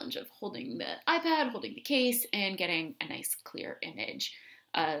physical challenge of holding the iPad, holding the case, and getting a nice clear image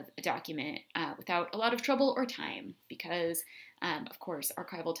of a document without a lot of trouble or time, because, of course,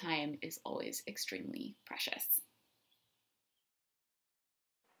 archival time is always extremely precious.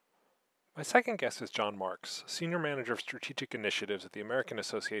 My second guest is John Marks, Senior Manager of Strategic Initiatives at the American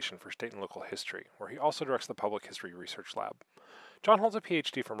Association for State and Local History, where he also directs the Public History Research Lab. John holds a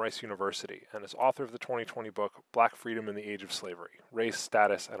PhD from Rice University and is author of the 2020 book, Black Freedom in the Age of Slavery, Race,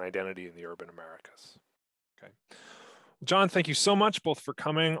 Status, and Identity in the Urban Americas. Okay. John, thank you so much both for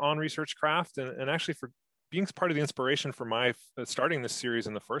coming on Research Craft and actually for being part of the inspiration for my starting this series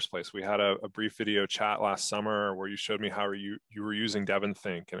in the first place. We had a brief video chat last summer where you showed me how you were using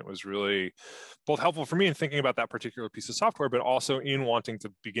DEVONthink, and it was really both helpful for me in thinking about that particular piece of software, but also in wanting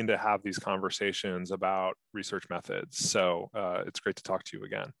to begin to have these conversations about research methods. So it's great to talk to you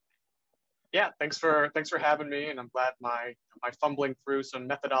again. Yeah, thanks for having me, and I'm glad my fumbling through some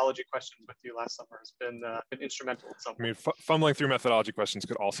methodology questions with you last summer has been instrumental in some way. I mean, fumbling through methodology questions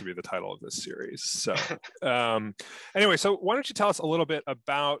could also be the title of this series. So anyway, so why don't you tell us a little bit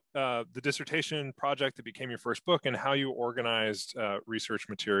about the dissertation project that became your first book and how you organized research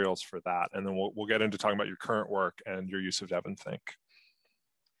materials for that, and then we'll get into talking about your current work and your use of DEVONthink.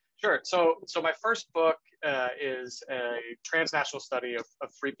 Sure. So my first book is a transnational study of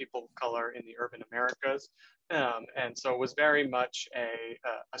free people of color in the urban Americas. And so it was very much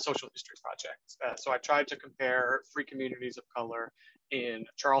a social history project. So I tried to compare free communities of color in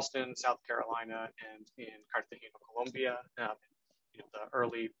Charleston, South Carolina, and in Cartagena, Colombia, the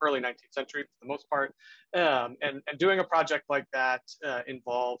early 19th century for the most part. And doing a project like that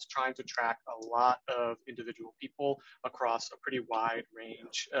involves trying to track a lot of individual people across a pretty wide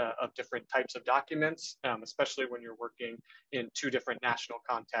range of different types of documents, especially when you're working in two different national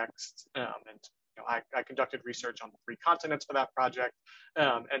contexts. I conducted research on the 3 continents for that project.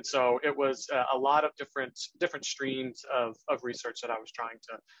 And so it was a lot of different streams of research that I was trying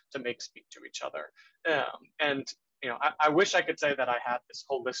to make speak to each other. And I wish I could say that I had this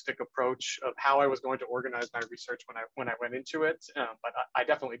holistic approach of how I was going to organize my research when I went into it, but I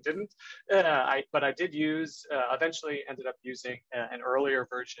definitely didn't. But I did use, eventually ended up using an earlier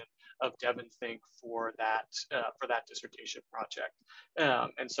version of DEVONthink for that dissertation project,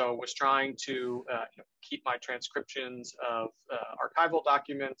 and so was trying to keep my transcriptions of archival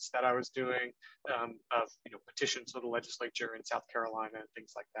documents that I was doing, of petitions to the legislature in South Carolina and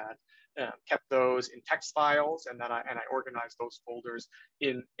things like that. Kept those in text files, and then I organized those folders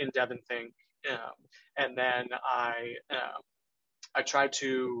in DEVONthink, and then I tried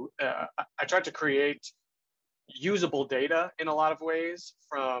to create usable data in a lot of ways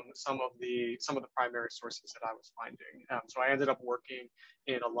from some of the primary sources that I was finding. So I ended up working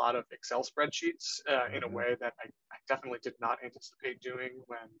in a lot of Excel spreadsheets in a way that I definitely did not anticipate doing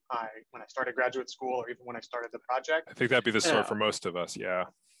when I started graduate school, or even when I started the project. I think that'd be the story for most of us. Yeah.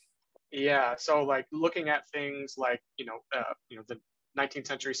 Yeah. So like looking at things like the 19th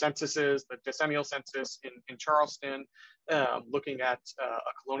century censuses, the decennial census in Charleston, looking at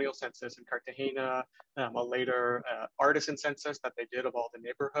a colonial census in Cartagena, a later artisan census that they did of all the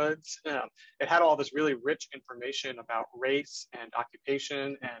neighborhoods. It had all this really rich information about race and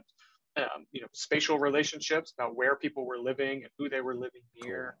occupation and spatial relationships about where people were living and who they were living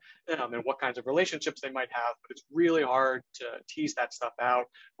near, and what kinds of relationships they might have. But it's really hard to tease that stuff out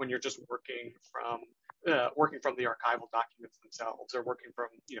when you're just working from the archival documents themselves, or working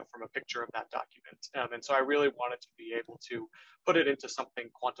from a picture of that document. And so I really wanted to be able to put it into something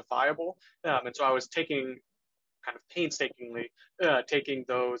quantifiable. And so I was taking kind of painstakingly taking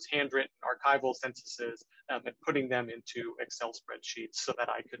those handwritten archival censuses and putting them into Excel spreadsheets so that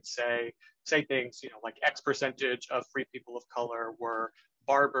I could say things, like X percentage of free people of color were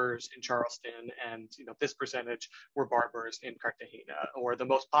barbers in Charleston, and this percentage were barbers in Cartagena, or the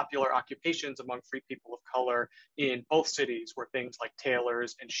most popular occupations among free people of color in both cities were things like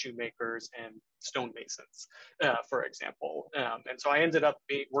tailors and shoemakers and stonemasons, for example. And so I ended up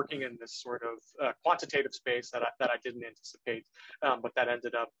working in this sort of quantitative space that I didn't anticipate, but that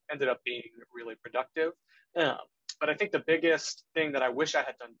ended up being really productive. But I think the biggest thing that I wish I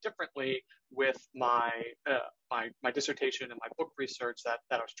had done differently with my dissertation and my book research that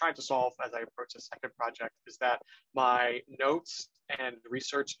I was trying to solve as I approached the second project is that my notes and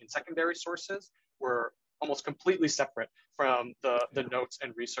research in secondary sources were almost completely separate from the notes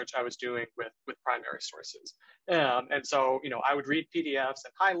and research I was doing with primary sources. And so, I would read PDFs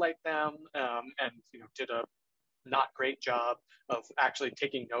and highlight them, and did a not great job of actually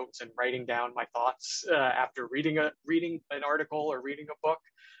taking notes and writing down my thoughts after reading an article or reading a book.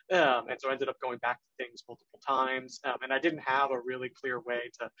 And so I ended up going back to things multiple times. And I didn't have a really clear way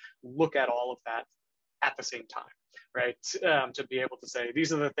to look at all of that at the same time, right? To be able to say,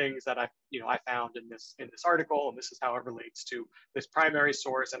 these are the things that I found in this article, and this is how it relates to this primary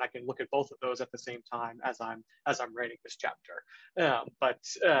source, and I can look at both of those at the same time as I'm writing this chapter.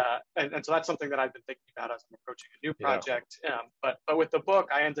 And so that's something that I've been thinking about as I'm approaching a new project. But with the book,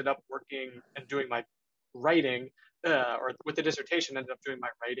 I ended up working and doing my writing, or with the dissertation, ended up doing my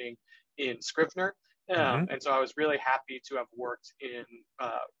writing in Scrivener. And so I was really happy to have worked in,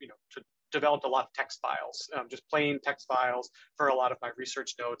 developed a lot of text files, just plain text files for a lot of my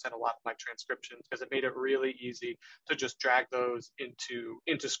research notes and a lot of my transcriptions, because it made it really easy to just drag those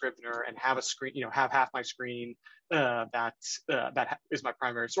into Scrivener and have a screen, have half my screen that is my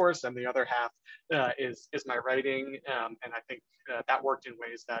primary source, and the other half is my writing. And I think that worked in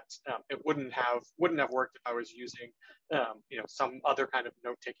ways that it wouldn't have worked if I was using some other kind of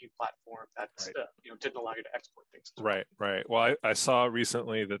note-taking platform that didn't allow you to export things. Right. Well, I saw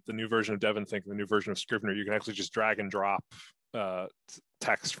recently that the new version of DEVONthink, the new version of Scrivener, you can actually just drag and drop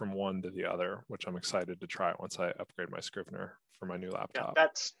text from one to the other, which I'm excited to try once I upgrade my Scrivener for my new laptop. Yeah,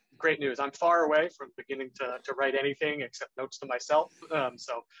 that's great news. I'm far away from beginning to write anything except notes to myself.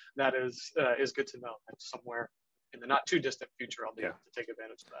 So that is good to know. And somewhere in the not too distant future, I'll be able to take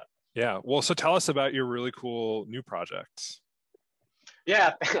advantage of that. Yeah. Well, so tell us about your really cool new projects.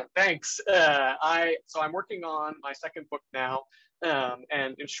 Yeah, thanks. So I'm working on my second book now.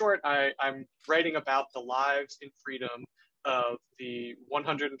 And in short, I'm writing about the lives in freedom of the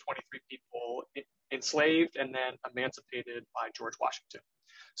 123 people enslaved and then emancipated by George Washington.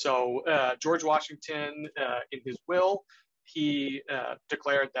 So George Washington, in his will, he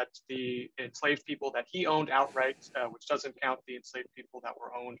declared that the enslaved people that he owned outright, which doesn't count the enslaved people that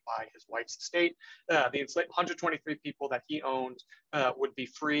were owned by his wife's estate, the enslaved 123 people that he owned would be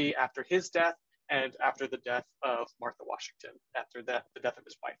free after his death and after the death of Martha Washington, after the death of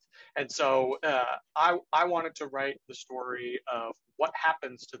his wife. And so I wanted to write the story of what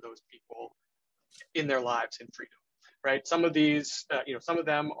happens to those people in their lives in freedom. right? Some of these, some of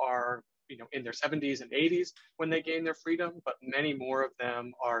them are in their 70s and 80s when they gain their freedom, but many more of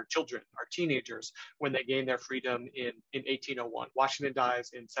them are children, are teenagers when they gain their freedom in 1801. Washington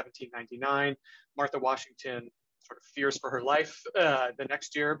dies in 1799. Martha Washington sort of fears for her life the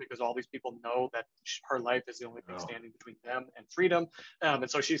next year because all these people know that her life is the only thing standing between them and freedom. And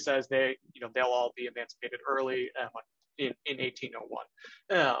so she says they'll all be emancipated early in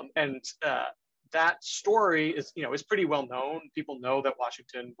 1801. That story is pretty well known. People know that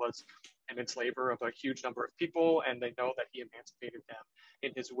Washington was an enslaver of a huge number of people, and they know that he emancipated them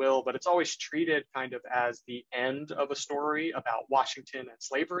in his will, but it's always treated kind of as the end of a story about Washington and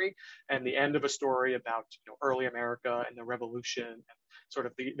slavery, and the end of a story about early America and the Revolution, and sort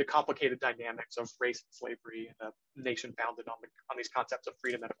of the complicated dynamics of race and slavery and a nation founded on these concepts of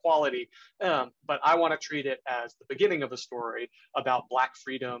freedom and equality. But I want to treat it as the beginning of a story about Black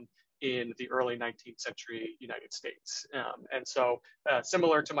freedom in the early 19th century United States. And so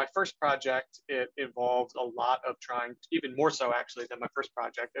similar to my first project, it involved a lot of even more so actually than my first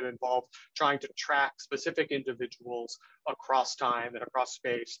project, it involved trying to track specific individuals across time and across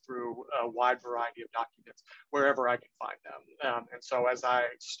space through a wide variety of documents, wherever I could find them. And so as I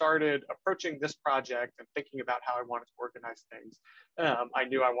started approaching this project and thinking about how I wanted to organize things, I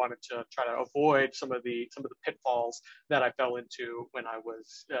knew I wanted to try to avoid some of the pitfalls that I fell into when I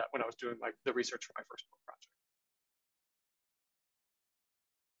was doing the research for my first book project.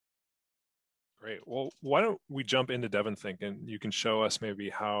 Great. Well, why don't we jump into DEVONthink, and you can show us maybe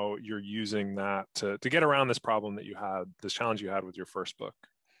how you're using that to get around this problem that you had, this challenge you had with your first book.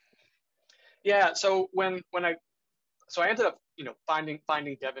 Yeah. So I ended up finding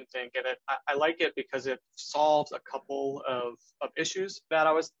DEVONthink, and I like it because it solves a couple of issues that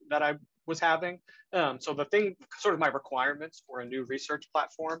I was having. So the thing, sort of my requirements for a new research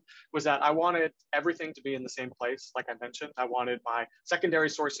platform was that I wanted everything to be in the same place. Like I mentioned, I wanted my secondary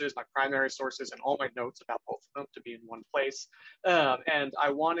sources, my primary sources, and all my notes about both of them to be in one place. And I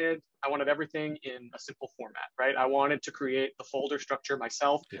wanted everything in a simple format, right? I wanted to create the folder structure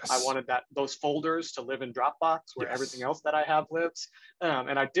myself. Yes. I wanted those folders to live in Dropbox where Yes. everything else that I have lives.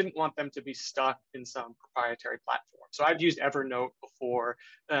 And I didn't want them to be stuck in some proprietary platform. So I've used Evernote before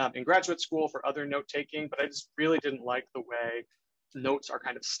in graduate school for other note taking, but I just really didn't like the way notes are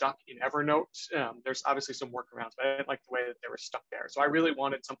kind of stuck in Evernote. There's obviously some workarounds, but I didn't like the way that they were stuck there. So I really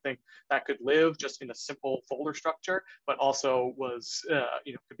wanted something that could live just in a simple folder structure, but also was,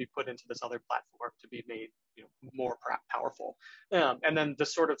 could be put into this other platform to be made, more powerful. And then the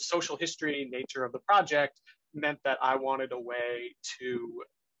sort of social history nature of the project meant that I wanted a way to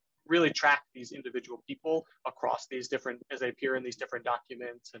really track these individual people across these different, as they appear in these different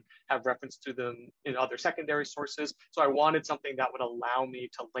documents, and have reference to them in other secondary sources. So I wanted something that would allow me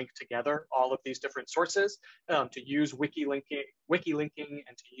to link together all of these different sources, to use WikiLinking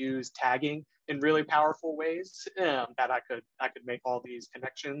and to use tagging in really powerful ways, that I could make all these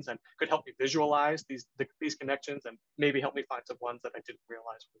connections and could help me visualize these connections and maybe help me find some ones that I didn't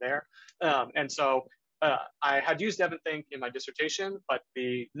realize were there. And so I had used DEVONthink in my dissertation, but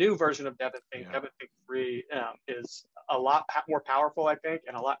the new version of DEVONthink, DEVONthink 3, is a lot more powerful, I think,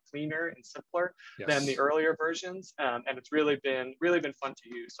 and a lot cleaner and simpler than the earlier versions. And it's really been fun to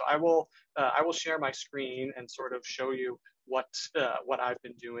use. So I will share my screen and sort of show you what I've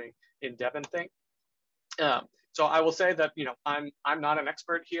been doing in DEVONthink. So I will say that I'm not an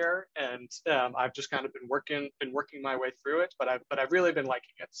expert here, and I've just kind of been working my way through it, but I've really been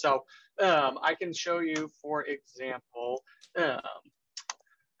liking it. So I can show you, for example,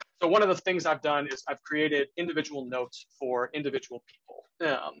 so one of the things I've done is I've created individual notes for individual people.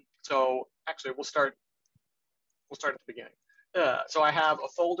 So actually, we'll start at the beginning. So I have a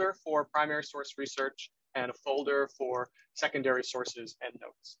folder for primary source research and a folder for secondary sources and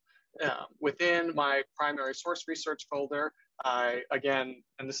notes. Within my primary source research folder, and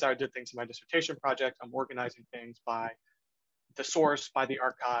this is how I did things in my dissertation project, I'm organizing things by the source, by the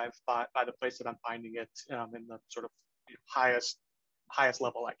archive, by the place that I'm finding it, in the sort of highest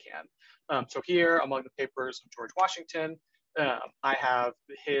level I can. So here, among the papers of George Washington, I have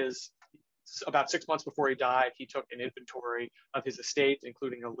about 6 months before he died, he took an inventory of his estate,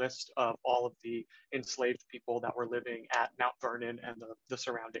 including a list of all of the enslaved people that were living at Mount Vernon and the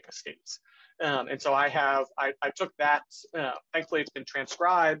surrounding estates. And so I took that, thankfully it's been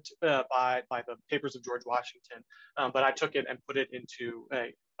transcribed by the papers of George Washington, but I took it and put it into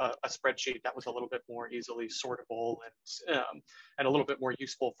a spreadsheet that was a little bit more easily sortable and a little bit more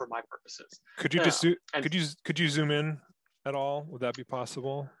useful for my purposes. Could you just could you zoom in at all? Would that be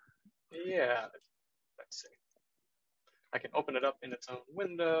possible? Yeah, let's see. I can open it up in its own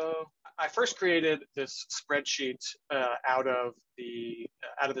window. I first created this spreadsheet out of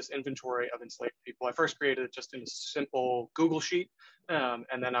this inventory of enslaved people. I first created it just in a simple Google sheet,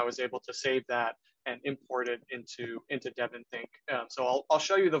 and then I was able to save that and import it into DEVONthink. So I'll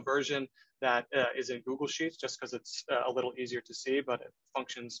show you the version that is in Google Sheets just because it's a little easier to see, but it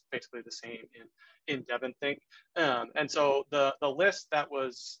functions basically the same in DEVONthink. And so the list that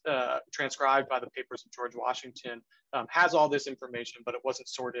was transcribed by the papers of George Washington has all this information, but it wasn't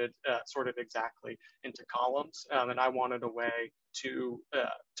sorted exactly into columns. And I wanted a way to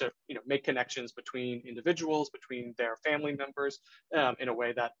make connections between individuals, between their family members, in a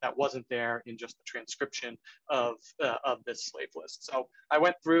way that wasn't there in just the transcription of this slave list. So I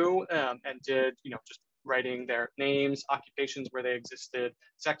went through and did just writing their names, occupations where they existed,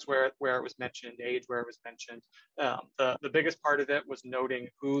 sex where it was mentioned, age where it was mentioned. The biggest part of it was noting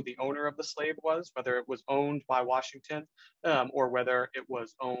who the owner of the slave was, whether it was owned by Washington or whether it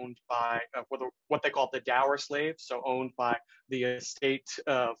was owned by what they called the dower slave, so owned by the estate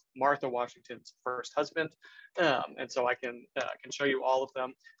of Martha Washington's first husband. And so I can show you all of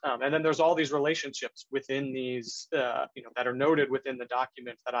them. And then there's all these relationships within these, that are noted within the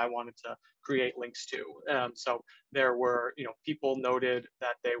document that I wanted to create links to. So there were, people noted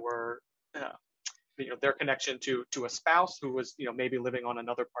that they were, their connection to a spouse who was, maybe living on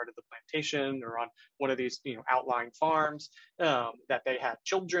another part of the plantation or on one of these, outlying farms, that they had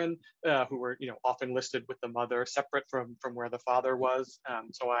children who were, often listed with the mother separate from where the father was.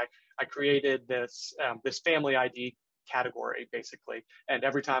 So I created this family ID category basically, and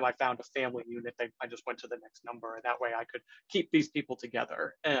every time I found a family unit, I just went to the next number, and that way I could keep these people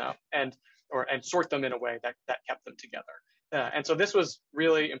together and sort them in a way that kept them together. And so this was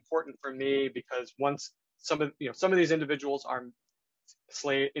really important for me because once some of these individuals are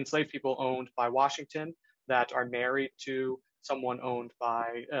enslaved people owned by Washington that are married to someone owned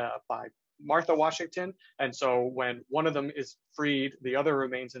by Martha Washington, and so when one of them is freed, the other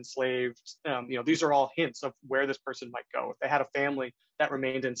remains enslaved. These are all hints of where this person might go. If they had a family that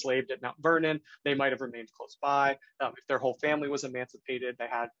remained enslaved at Mount Vernon, they might have remained close by. If their whole family was emancipated, they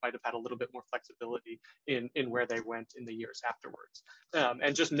might have had a little bit more flexibility in where they went in the years afterwards.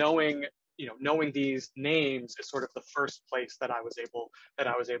 And just knowing these names is sort of the first place that I was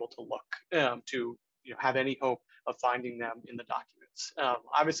able to look to have any hope of finding them in the documents.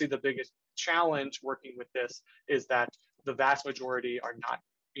 Obviously, the biggest challenge working with this is that the vast majority are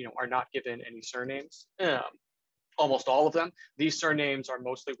not given any surnames. Almost all of them. These surnames are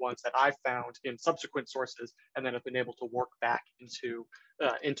mostly ones that I found in subsequent sources and then have been able to work back into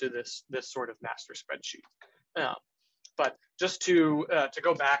this sort of master spreadsheet. But just to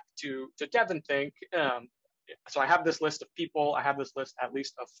go back to DEVONthink, so I have this list of people, I have this list at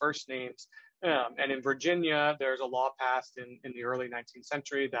least of first names, and in Virginia, there's a law passed in the early 19th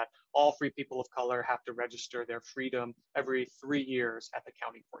century that all free people of color have to register their freedom every 3 years at the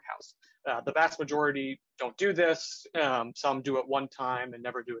county courthouse. The vast majority don't do this. Some do it one time and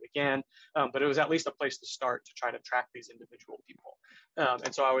never do it again, but it was at least a place to start to try to track these individual people.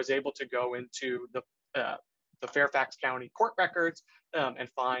 And so I was able to go into the Fairfax County court records and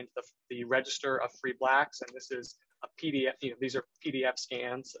find the Register of Free Blacks, and this is a PDF. These are PDF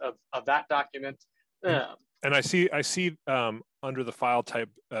scans of that document. And I see under the file type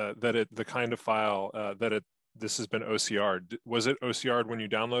that the kind of file this has been OCR'd. Was it OCR'd when you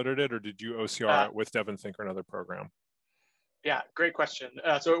downloaded it, or did you OCR it with DEVONthink or another program? Yeah, great question.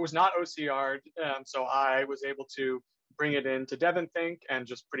 So it was not OCR'd. So I was able to bring it into DEVONthink and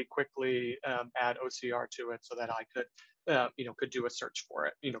just pretty quickly add OCR to it so that I could do a search for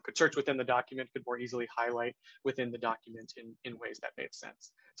it. Could search within the document, could more easily highlight within the document in ways that made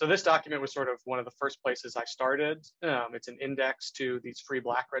sense. So this document was sort of one of the first places I started. It's an index to these free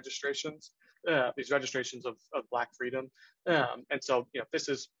Black registrations, these registrations of Black freedom. And so, this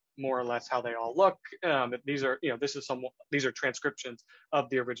is more or less how they all look. These are transcriptions of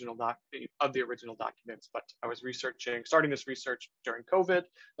the original documents. But I was starting this research during COVID,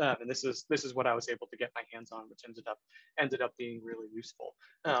 and this is what I was able to get my hands on, which ended up being really useful.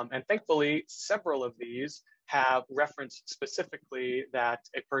 And thankfully, several of these have referenced specifically that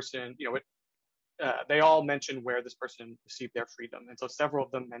a person, they all mention where this person received their freedom. And so several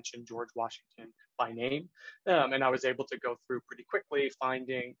of them mentioned George Washington by name. And I was able to go through pretty quickly,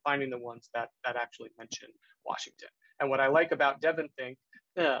 finding the ones that actually mention Washington. And what I like about DEVONthink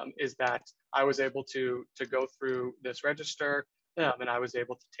is that I was able to go through this register and I was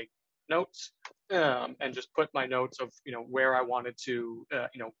able to take notes and just put my notes of, where I wanted to,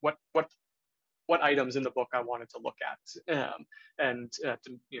 what items in the book I wanted to look at, and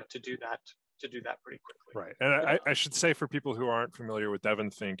to do that to do that pretty quickly. Right. And I should say, for people who aren't familiar with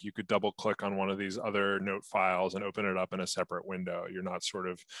DEVONthink, you could double click on one of these other note files and open it up in a separate window. You're not sort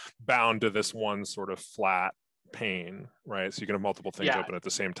of bound to this one sort of flat pane, right? So you can have multiple things open at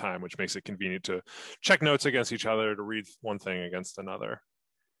the same time, which makes it convenient to check notes against each other, to read one thing against another.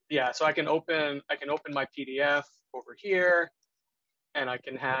 Yeah, so I can open my PDF over here, and I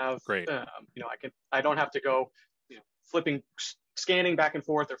can have, great. I don't have to go, scanning back and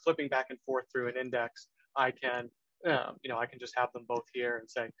forth or flipping back and forth through an index. I can, I can just have them both here and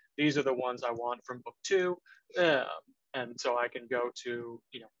say, these are the ones I want from book 2. And so I can go to,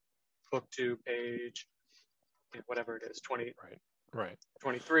 book 2 page, whatever it is, 20, right.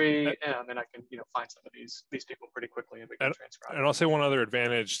 23, and I can, find some of these people pretty quickly, and we can transcribe. And I'll say one other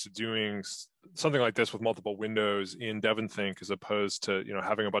advantage to doing something like this with multiple windows in DEVONthink, as opposed to,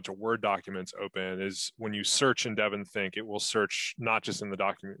 having a bunch of Word documents open, is when you search in DEVONthink, it will search not just in the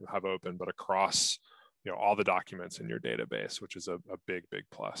document you have open, but across, all the documents in your database, which is a big, big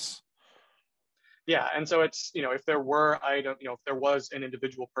plus. Yeah, and so it's, if there were if there was an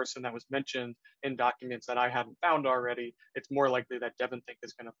individual person that was mentioned in documents that I hadn't found already, it's more likely that DEVONthink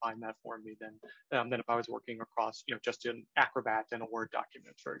is going to find that for me than if I was working across, just an Acrobat and a Word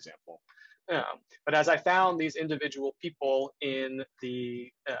document, for example. But as I found these individual people in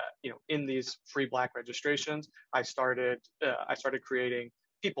the, in these free Black registrations, I started creating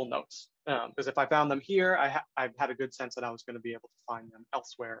people notes, because if I found them here, I had a good sense that I was going to be able to find them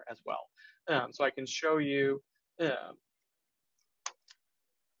elsewhere as well. So I can show you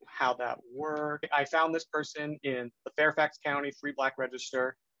how that works. I found this person in the Fairfax County Free Black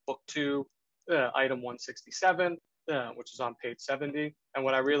Register, book 2, item 167, which is on page 70. And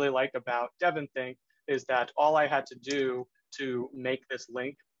what I really like about DEVONthink is that all I had to do to make this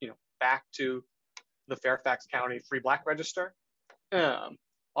link, back to the Fairfax County Free Black Register,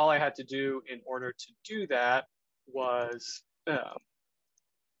 all I had to do in order to do that was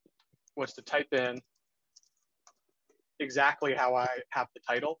to type in exactly how I have the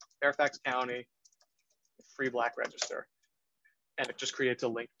title, Fairfax County Free Black Register, and it just creates a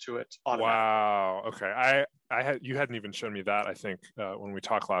link to it automatically. Wow. Okay. You hadn't even shown me that, I think, when we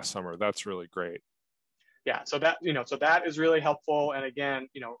talked last summer. That's really great. Yeah. So that that is really helpful. And again,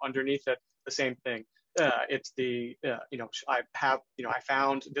 underneath it, the same thing. It's the, I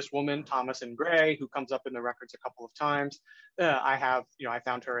found this woman, Thomas and Gray, who comes up in the records a couple of times. I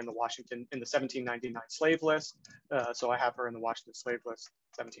found her in the 1799 slave list. So I have her in the Washington slave list,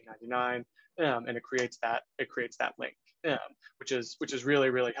 1799, and it creates that link, which is really,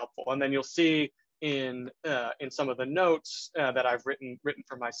 really helpful. And then you'll see in some of the notes that I've written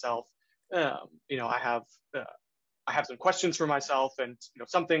for myself, I have some questions for myself, and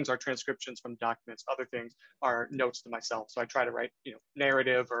some things are transcriptions from documents, other things are notes to myself. So I try to write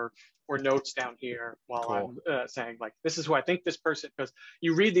narrative or notes down here while cool. I'm saying, like, this is who I think this person, because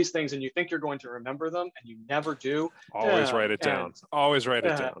you read these things and you think you're going to remember them and you never do. Always write it down. Always write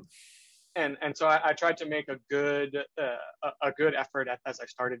it down. And so I tried to make a good effort as I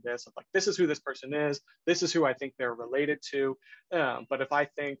started this, of like, this is who this person is, this is who I think they're related to. But if I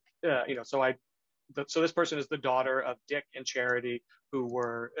think, so this person is the daughter of Dick and Charity, who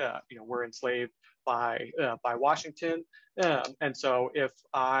were enslaved by Washington. And so if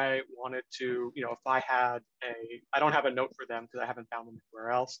I wanted to, if I had I don't have a note for them because I haven't found them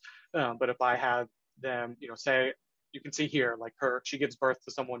anywhere else. But if I had them, say, you can see here, like she gives birth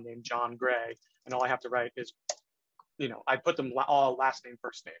to someone named John Gray, and all I have to write is, I put them all last name,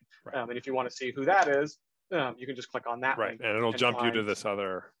 first name. Right. And if you want to see who that is, you can just click on that. Right, and it'll jump you to this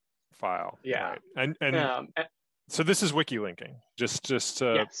other file. Yeah. Right. And so this is WikiLinking, just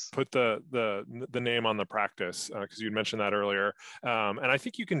to yes. put the name on the practice, because you mentioned that earlier. And I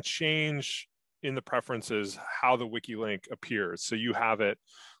think you can change in the preferences how the WikiLink appears. So you have it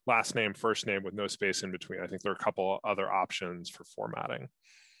last name, first name with no space in between. I think there are a couple other options for formatting.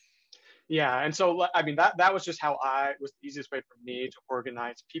 Yeah, and so I mean that was just how was the easiest way for me to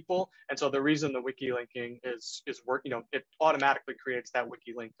organize people. And so the reason the wiki linking is work, it automatically creates that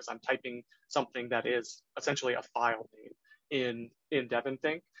wiki link because I'm typing something that is essentially a file name in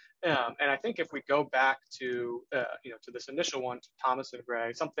DEVONthink. And I think if we go back to to this initial one, to Thomas and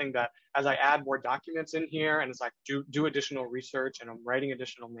Gray, something that as I add more documents in here and as I do additional research and I'm writing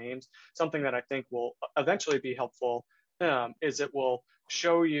additional names, something that I think will eventually be helpful is it will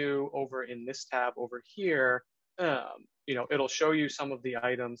show you over in this tab over here, it'll show you some of the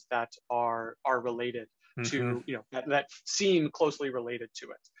items that are related to, that seem closely related to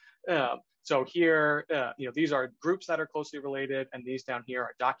it. So here, these are groups that are closely related, and these down here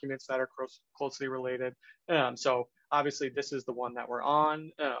are documents that are closely related. So obviously this is the one that we're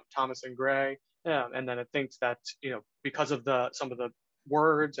on, Thomas and Gray, and then it thinks that, because of some of the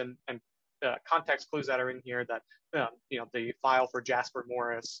words and context clues that are in here, that the file for Jasper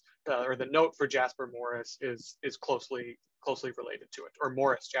Morris, or the note for Jasper Morris is closely related to it, or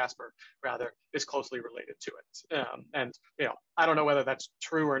Morris Jasper rather is closely related to it. And I don't know whether that's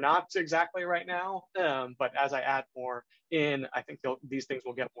true or not exactly right now, but as I add more in, I think these things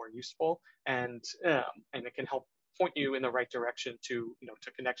will get more useful, and it can help point you in the right direction to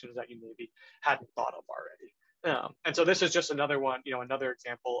connections that you maybe hadn't thought of already. And so this is just another one, another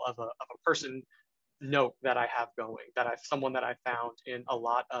example of a person note that I have going, someone that I found in a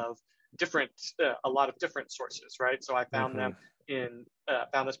lot of different sources, right? So I found them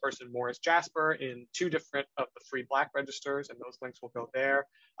found this person, Morris Jasper, in 2 different of the free Black registers, and those links will go there.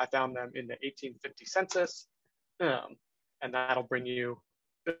 I found them in the 1850 census, and that'll bring you,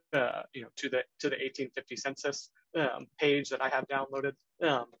 to the 1850 census page that I have downloaded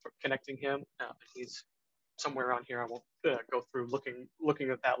for connecting him. He's somewhere on here. I won't go through looking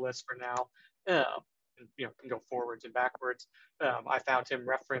at that list for now. And, can go forwards and backwards. I found him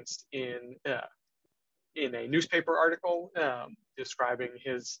referenced in a newspaper article describing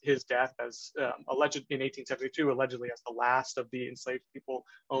his death as alleged in 1872, allegedly as the last of the enslaved people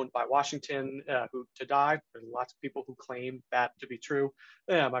owned by Washington who to die. There's lots of people who claim that to be true.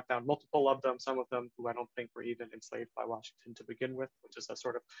 I found multiple of them, some of them who I don't think were even enslaved by Washington to begin with, which is a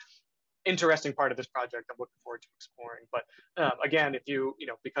sort of interesting part of this project I'm looking forward to exploring. But again, if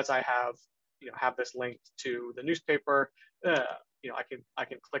because I have this linked to the newspaper, I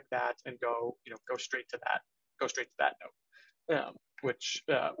can click that and go straight to that note, which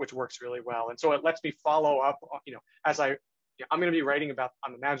works really well. And so it lets me follow up, as I'm going to be writing about,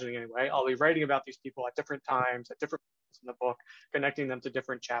 I'm imagining anyway, I'll be writing about these people at different times, at different points in the book, connecting them to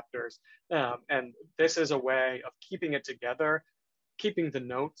different chapters. And this is a way of keeping it together, keeping the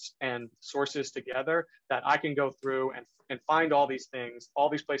notes and sources together, that I can go through and find all these things, all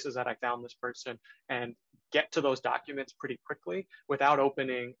these places that I found this person, and get to those documents pretty quickly without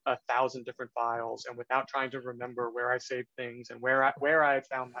opening 1,000 different files, and without trying to remember where I saved things and where I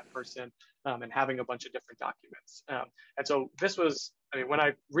found that person, and having a bunch of different documents. And so this was, when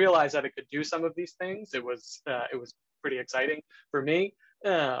I realized that it could do some of these things, it was pretty exciting for me.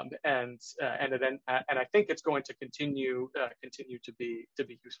 And I think it's going to continue to be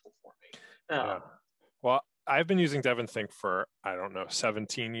useful for me. Yeah. Well, I've been using DEVONthink for, I don't know,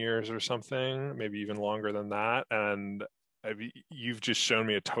 17 years or something, maybe even longer than that. And you've just shown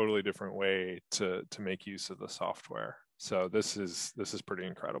me a totally different way to make use of the software. So this is pretty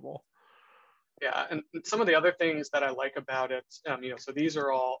incredible. Yeah, and some of the other things that I like about it, so these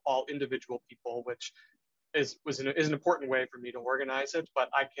are all individual people, which is an important way for me to organize it, but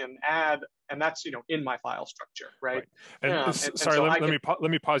I can add, and that's in my file structure, right? And sorry,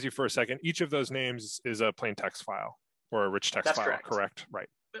 let me pause you for a second. Each of those names is a plain text file or a rich text file, correct? Right.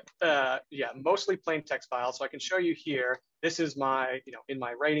 Yeah, mostly plain text files. So I can show you here. This is my, in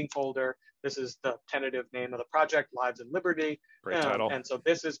my writing folder. This is the tentative name of the project, Lives in Liberty. Great title. And so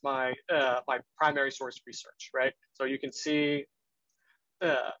this is my my primary source research, right? So you can see,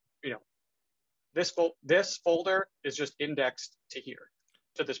 this folder is just indexed to here,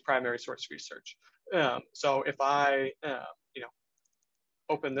 to this primary source research. So if I,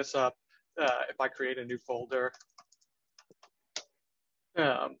 open this up, if I create a new folder,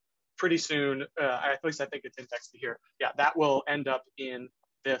 pretty soon, at least I think it's indexed to here. Yeah, that will end up in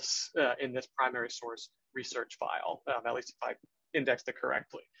this primary source research file. At least if I indexed it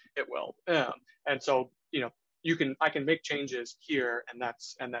correctly, it will. And so, I can make changes here, and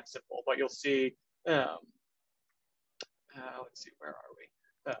that's simple. But you'll see, let's see, where are we?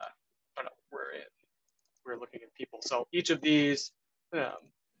 Oh no, we're looking at people. So each of these,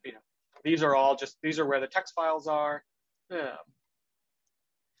 these are where the text files are.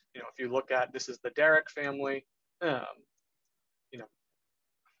 If you look at, this is the Derrick family.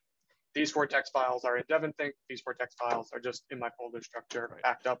 These 4 text files are in DEVONthink. These 4 text files are just in my folder structure,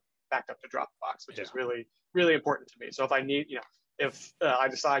 backed up to Dropbox, which is really, really important to me. So if I need, if I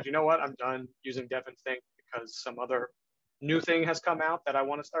decide, what, I'm done using DEVONthink because some other new thing has come out that I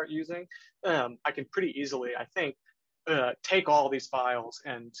want to start using, I can pretty easily, I think, take all these files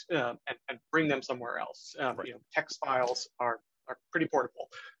and bring them somewhere else. Text files are pretty portable,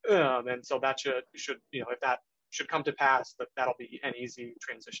 and so that should if that should come to pass, that'll be an easy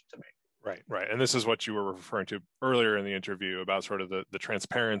transition to make. Right. And this is what you were referring to earlier in the interview about sort of the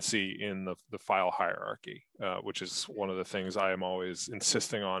transparency in the file hierarchy, which is one of the things I am always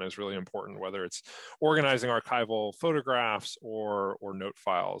insisting on is really important, whether it's organizing archival photographs or note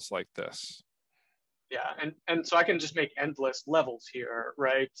files like this. Yeah, and so I can just make endless levels here,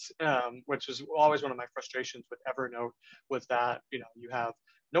 right? Which is always one of my frustrations with Evernote, was that, you know, you have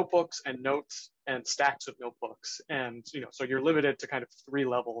notebooks and notes and stacks of notebooks, and, you know, so you're limited to kind of 3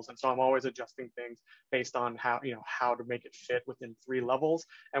 levels, and so I'm always adjusting things based on how, you know, how to make it fit within 3 levels.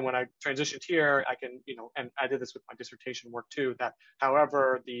 And when I transitioned here, I can, you know, and I did this with my dissertation work too, that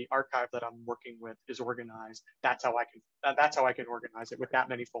however the archive that I'm working with is organized, that's how I can organize it with that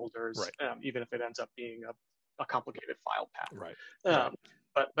many folders, right. even if it ends up being a complicated file path. Right. Um,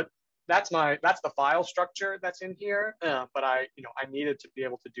 but that's the file structure that's in here. But I needed to be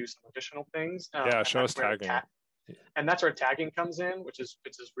able to do some additional things. Yeah, show us tagging. And that's where tagging comes in, which is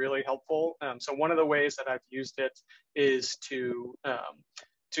really helpful. So one of the ways that I've used it is to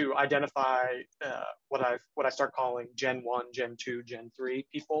identify what I start calling Gen 1, Gen 2, Gen 3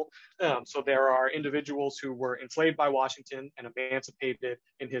 people. So there are individuals who were enslaved by Washington and emancipated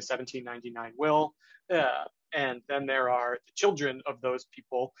in his 1799 will. And then there are the children of those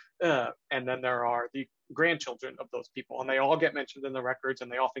people, and then there are the grandchildren of those people, and they all get mentioned in the records, and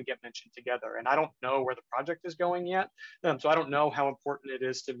they often get mentioned together. And I don't know where the project is going yet, so I don't know how important it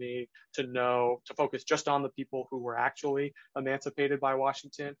is to me to focus just on the people who were actually emancipated by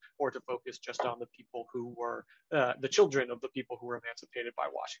Washington, or to focus just on the people who were the children of the people who were emancipated by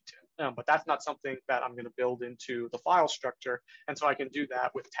Washington. But that's not something that I'm going to build into the file structure, and so I can do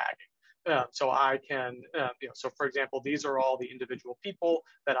that with tagging. So I can, so for example, these are all the individual people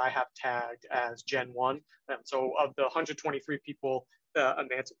that I have tagged as Gen 1. So of the 123 people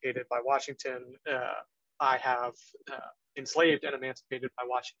emancipated by Washington, I have enslaved and emancipated by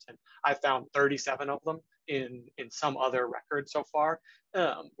Washington. I found 37 of them in some other record so far,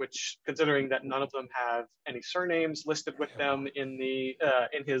 which, considering that none of them have any surnames listed with them in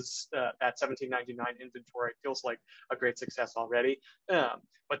his that 1799 inventory, feels like a great success already.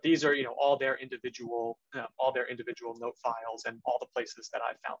 But these are, all their individual note files and all the places that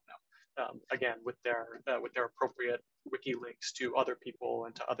I found them. Again, with their appropriate WikiLinks to other people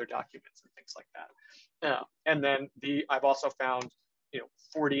and to other documents and things like that. And then I've also found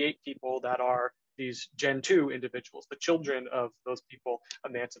 48 people that are these Gen 2 individuals, the children of those people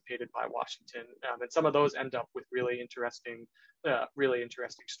emancipated by Washington. And some of those end up with really interesting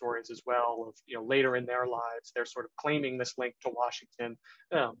stories as well of, later in their lives, they're sort of claiming this link to Washington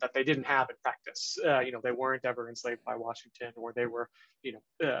that they didn't have in practice. They weren't ever enslaved by Washington, or they were,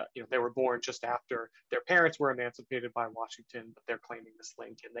 they were born just after their parents were emancipated by Washington, but they're claiming this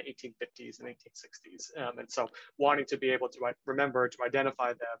link in the 1850s and 1860s. And so wanting to be able to remember to identify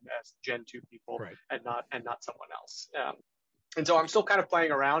them as Gen 2 people, right, and not someone else. And so I'm still kind of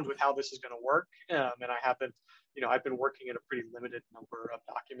playing around with how this is going to work. And I haven't, I've been working in a pretty limited number of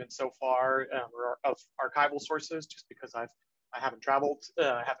documents so far, or of archival sources, just because I haven't traveled,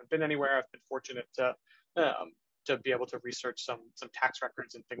 I haven't been anywhere. I've been fortunate to be able to research some tax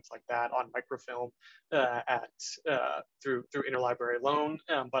records and things like that on microfilm through interlibrary loan.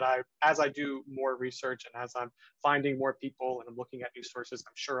 But as I do more research and as I'm finding more people and I'm looking at new sources,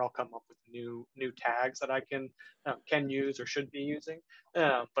 I'm sure I'll come up with new tags that I can use or should be using.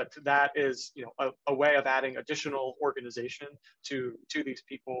 But that is a way of adding additional organization to these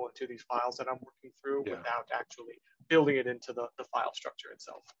people and to these files that I'm working through, without actually building it into the file structure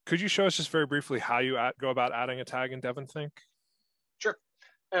itself. Could you show us just very briefly how you go about adding a tag in DEVONthink? Sure.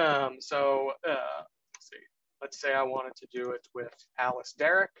 So let's say I wanted to do it with Alice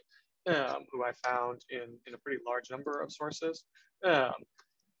Derrick, who I found in a pretty large number of sources.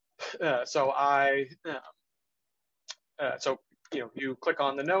 You click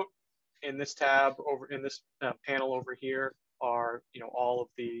on the note. In this tab over in this panel over here are all of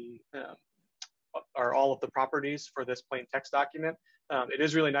the properties for this plain text document. It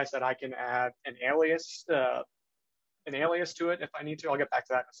is really nice that I can add an alias to it if I need to. I'll get back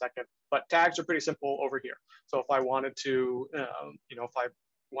to that in a second. But tags are pretty simple over here. So if I wanted to,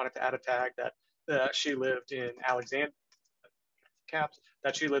 add a tag that she lived in Alexandria,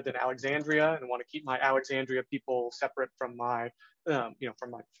 and want to keep my Alexandria people separate from my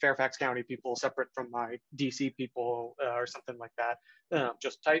from my Fairfax County people, separate from my DC people, or something like that,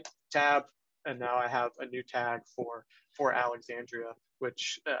 just type tab, and now I have a new tag for Alexandria,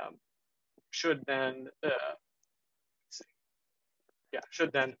 which should then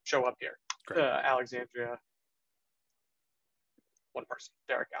show up here. Alexandria, one person,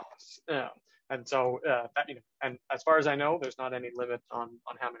 Derrick Alice. And so and as far as I know, there's not any limit on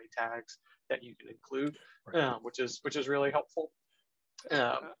how many tags that you can include, which is really helpful.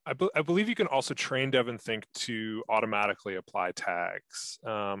 I believe you can also train DEVONthink to automatically apply tags.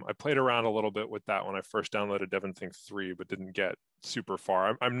 I played around a little bit with that when I first downloaded DEVONthink 3, but didn't get super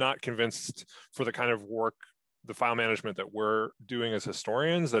far. I'm not convinced for the kind of work, the file management that we're doing as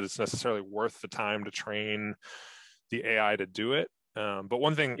historians, that it's necessarily worth the time to train the AI to do it. But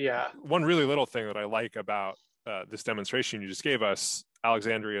one really little thing that I like about this demonstration you just gave us,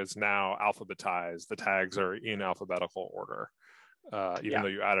 Alexandria is now alphabetized. The tags are in alphabetical order. Even though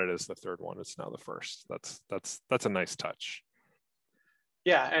you added it as the third one, it's now the first. That's a nice touch.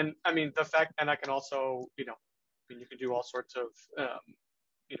 Yeah, and I mean the fact, and I can also, you can do all sorts of,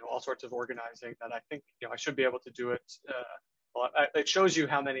 all sorts of organizing that I think, I should be able to do it. It shows you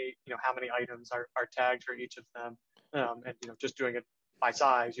how many items are tagged for each of them, and just doing it by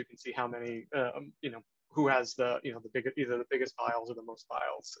size, you can see how many, who has the either the biggest files or the most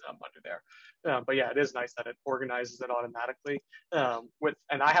files under there. But yeah, it is nice that it organizes it automatically.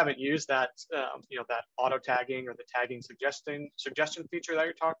 And I haven't used that that auto tagging or the tagging suggestion feature that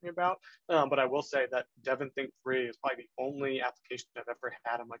you're talking about. But I will say that DEVONthink 3 is probably the only application I've ever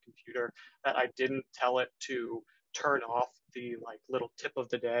had on my computer that I didn't tell it to turn off the little tip of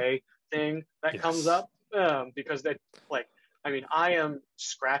the day thing that comes up, because I am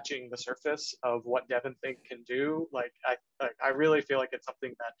scratching the surface of what DEVONthink can do. I really feel like it's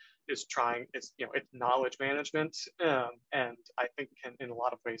something that is it's knowledge management, and I think in a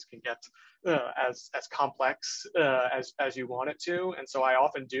lot of ways can get as complex as you want it to. And so I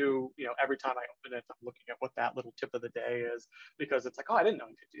often do, every time I open it, I'm looking at what that little tip of the day is, because it's like, oh, I didn't know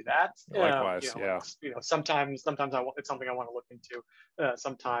you could do that. Likewise, yeah. Sometimes it's something I want to look into.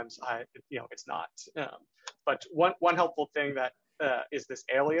 Sometimes it's not. But one helpful thing that is this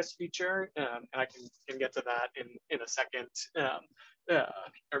alias feature, and I can get to that in a second,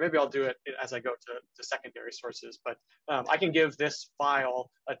 or maybe I'll do it as I go to secondary sources. But I can give this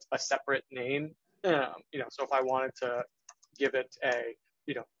file a separate name. So if I wanted to give it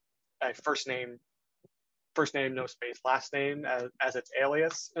a first name, no space, last name as its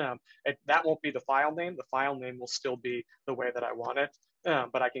alias, that won't be the file name. The file name will still be the way that I want it.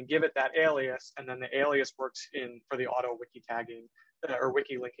 But I can give it that alias, and then the alias works for the auto wiki tagging or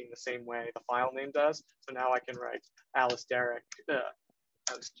wiki linking the same way the file name does. So now I can write Alice Derrick. I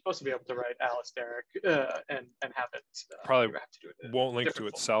was supposed to be able to write Alice Derrick and have it probably have to do it won't link to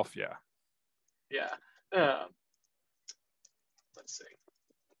itself. Yeah. Let's see.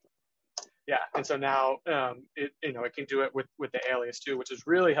 Yeah, and so now it can do it with the alias too, which is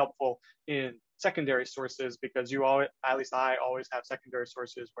really helpful in secondary sources, because at least I always have secondary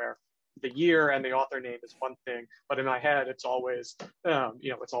sources where the year and the author name is one thing, but in my head it's always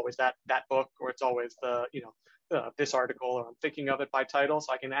it's always that book, or it's always the this article, or I'm thinking of it by title.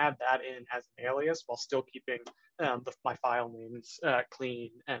 So I can add that in as an alias while still keeping my file names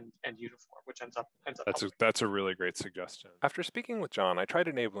clean and uniform, which ends up That's a really great suggestion. After speaking with John, I tried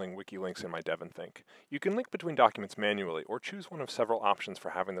enabling WikiLinks in my DEVONthink. You can link between documents manually, or choose one of several options for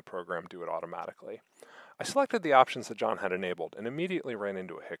having the program do it automatically. I selected the options that John had enabled and immediately ran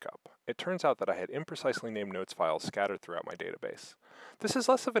into a hiccup. It turns out that I had imprecisely named notes files scattered throughout my database. This is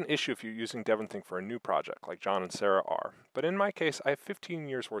less of an issue if you're using DEVONthink for a new project, like John and Sarah are, but in my case, I have 15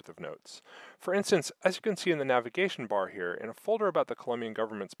 years worth of notes. For instance, as you can see in the navigation bar here, in a folder about the Colombian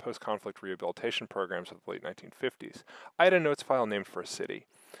government's post-conflict rehabilitation programs of the late 1950s, I had a notes file named for a city.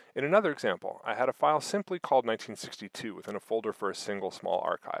 In another example, I had a file simply called 1962 within a folder for a single small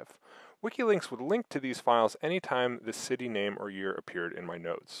archive. WikiLinks would link to these files anytime the city name or year appeared in my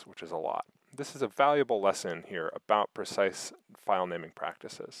notes, which is a lot. This is a valuable lesson here about precise file naming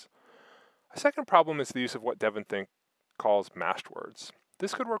practices. A second problem is the use of what DEVONthink calls mashed words.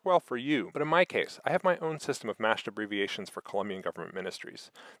 This could work well for you, but in my case, I have my own system of mashed abbreviations for Colombian government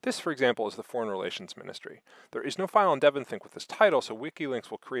ministries. This, for example, is the Foreign Relations Ministry. There is no file in DEVONthink with this title, so WikiLinks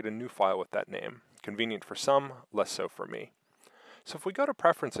will create a new file with that name. Convenient for some, less so for me. So if we go to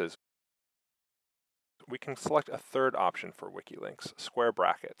Preferences, we can select a third option for WikiLinks, square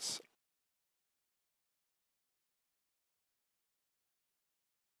brackets.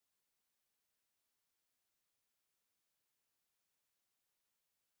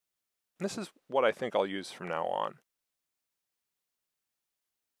 This is what I think I'll use from now on.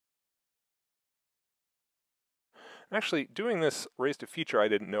 Actually, doing this raised a feature I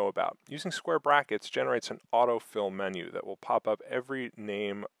didn't know about. Using square brackets generates an autofill menu that will pop up every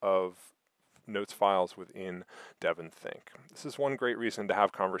name of notes files within DEVONthink. This is one great reason to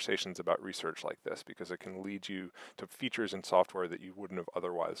have conversations about research like this, because it can lead you to features in software that you wouldn't have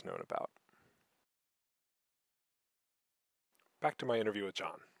otherwise known about. Back to my interview with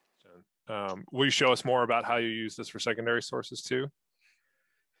John. Will you show us more about how you use this for secondary sources too?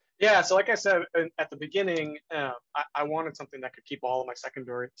 Yeah, so like I said at the beginning, I wanted something that could keep all of my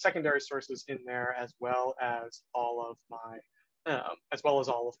secondary sources in there, as well as all of my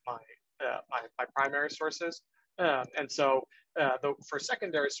my primary sources. And so for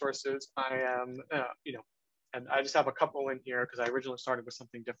secondary sources, I am and I just have a couple in here because I originally started with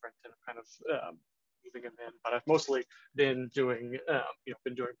something different and I'm kind of moving them in. But I've mostly been doing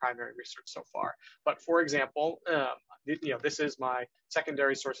primary research so far. But for example, this is my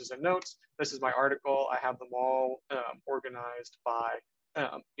secondary sources and notes. This is my article. I have them all organized by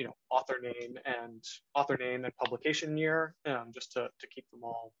author name and publication year, just to keep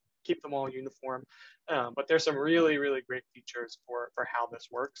them all uniform. But there's some really, really great features for how this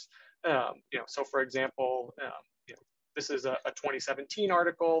works. So for example, this is a 2017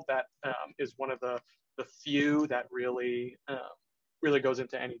 article that is one of the few that really goes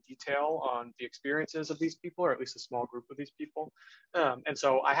into any detail on the experiences of these people, or at least a small group of these people. And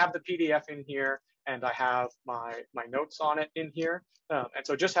so I have the PDF in here, and I have my notes on it in here. And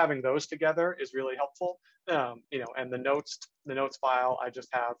so just having those together is really helpful. And the notes file, I just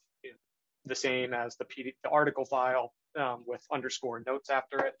have the same as the article file with underscore notes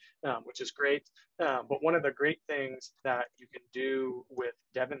after it, which is great. But one of the great things that you can do with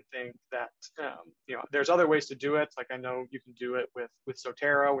DEVONthink that, there's other ways to do it. Like I know you can do it with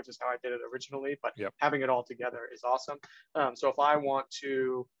Zotero, which is how I did it originally, but having it all together is awesome. So if I want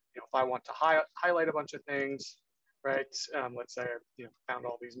to, highlight a bunch of things, right? Let's say I found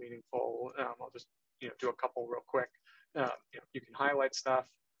all these meaningful. I'll just do a couple real quick. You can highlight stuff.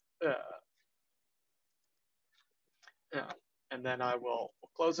 And then I will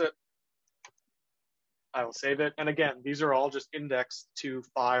close it. I will save it. And again, these are all just indexed to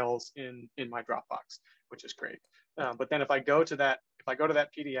files in my Dropbox, which is great. But then if I go to that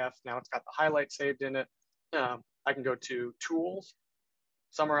PDF, now it's got the highlights saved in it. I can go to Tools,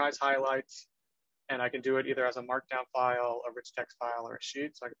 Summarize Highlights, and I can do it either as a Markdown file, a rich text file, or a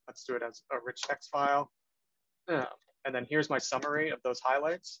sheet. So let's do it as a rich text file. And then here's my summary of those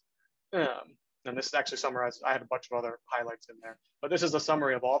highlights. And this is actually summarized. I had a bunch of other highlights in there, but this is a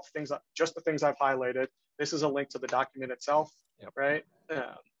summary of all the things, just the things I've highlighted. This is a link to the document itself, right?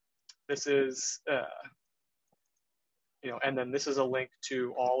 This is, and then this is a link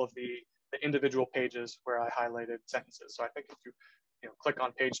to all of the individual pages where I highlighted sentences. So I think if you click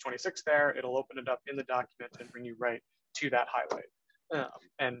on page 26 there, it'll open it up in the document and bring you right to that highlight.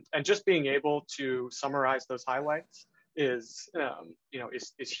 And just being able to summarize those highlights is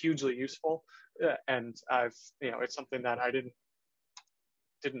hugely useful. And it's something that I didn't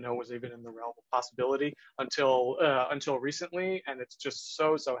know was even in the realm of possibility until recently, and it's just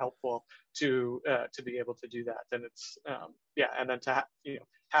so helpful to be able to do that. And it's and then to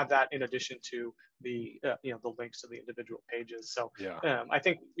have that in addition to the links to the individual pages. So I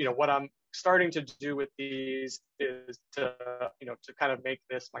think what I'm starting to do with these is to kind of make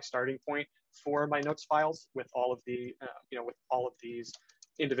this my starting point for my notes files with all of the with all of these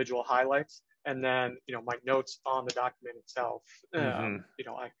individual highlights. And then, my notes on the document itself,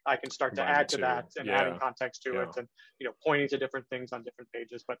 I can start to add to that and adding context to it and, pointing to different things on different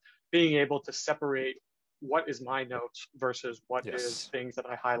pages, but being able to separate what is my notes versus what is things that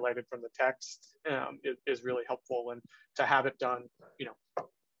I highlighted from the text is really helpful. And to have it done,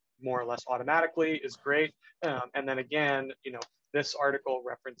 more or less automatically is great. And then again, this article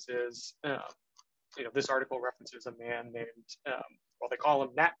references, a man named, they call him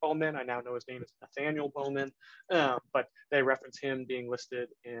Nat Bowman. I now know his name is Nathaniel Bowman, but they reference him being listed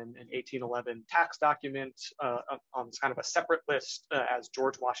in an 1811 tax document on kind of a separate list as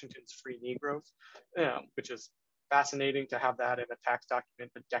George Washington's free Negroes, which is fascinating to have that in a tax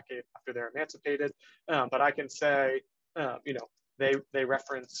document a decade after they're emancipated. But I can say, they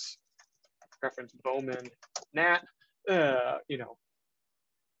reference Bowman, Nat,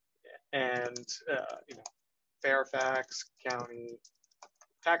 and Fairfax County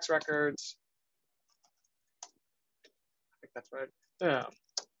tax records. I think that's right.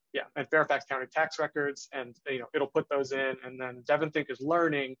 And Fairfax County tax records, and it'll put those in, and then DEVONthink is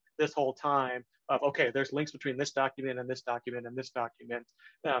learning this whole time of, okay, there's links between this document and this document and this document,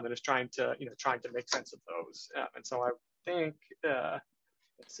 and it's trying to make sense of those. And so I think,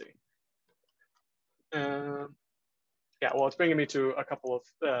 let's see. It's bringing me to a couple of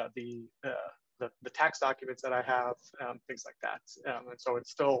the tax documents that I have, things like that. And so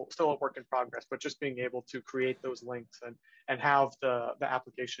it's still a work in progress, but just being able to create those links and have the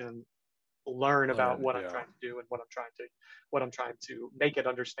application learn about what I'm trying to do and what I'm trying to make it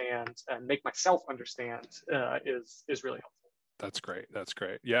understand and make myself understand is really helpful. That's great.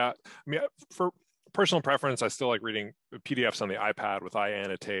 Yeah. I mean, for personal preference, I still like reading PDFs on the iPad with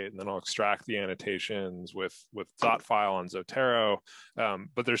iAnnotate, and then I'll extract the annotations with dot file on Zotero.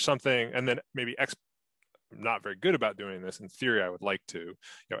 But there's something, and then maybe I'm not very good about doing this. In theory, I would like to,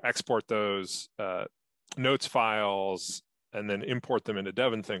 export those notes files and then import them into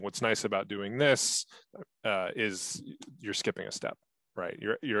DEVONthink. What's nice about doing this is you're skipping a step, right?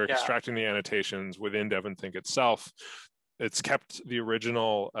 You're extracting the annotations within DEVONthink itself. It's kept the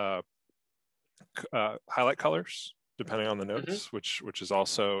original highlight colors depending on the notes, which is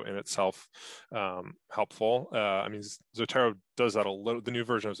also in itself helpful. I mean, Zotero does that a little. The new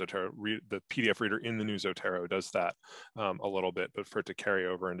version of Zotero, the PDF reader in the new Zotero does that a little bit, but for it to carry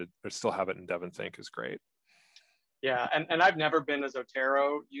over and to still have it in DEVONthink is great. Yeah, and I've never been a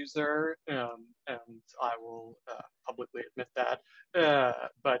Zotero user, and I will publicly admit that.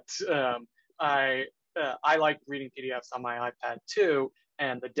 But I like reading PDFs on my iPad too,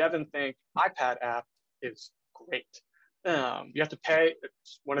 and the DEVONthink iPad app is great. You have to pay.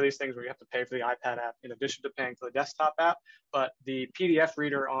 It's one of these things where you have to pay for the iPad app in addition to paying for the desktop app. But the PDF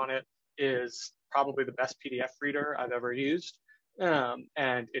reader on it is probably the best PDF reader I've ever used,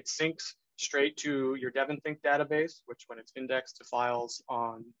 and it syncs straight to your DEVONthink database, which when it's indexed to files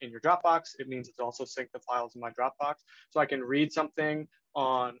in your Dropbox, it means it's also synced to files in my Dropbox. So I can read something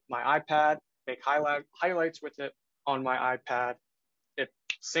on my iPad, make highlights with it on my iPad. It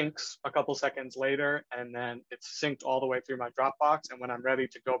syncs a couple seconds later, and then it's synced all the way through my Dropbox. And when I'm ready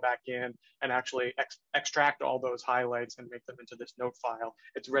to go back in and actually extract all those highlights and make them into this note file,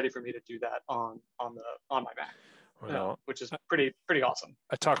 it's ready for me to do that on my Mac. Well, which is pretty awesome.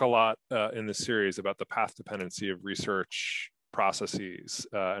 I talk a lot in this series about the path dependency of research processes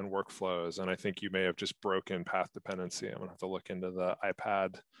and workflows, and I think you may have just broken path dependency. I'm gonna have to look into the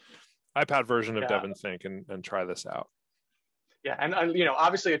iPad version of DEVONthink and try this out. Yeah, and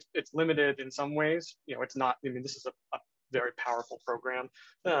obviously it's limited in some ways. It's not. I mean, this is a very powerful program,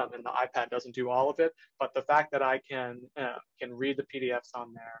 and the iPad doesn't do all of it. But the fact that I can read the PDFs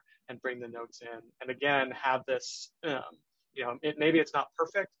on there and bring the notes in, and again have this, maybe it's not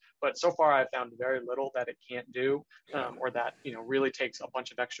perfect, but so far I've found very little that it can't do, or that really takes a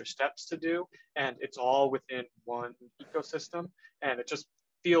bunch of extra steps to do, and it's all within one ecosystem, and it just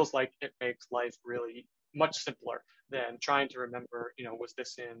feels like it makes life really much simpler than trying to remember, was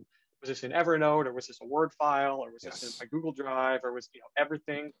this in Evernote, or was this a Word file, or was this in my Google Drive, or was,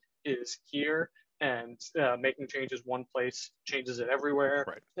 everything is here, and making changes one place changes it everywhere,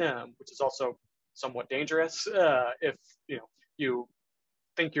 right. Which is also somewhat dangerous if you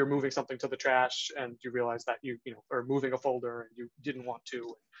think you're moving something to the trash and you realize that you are moving a folder and you didn't want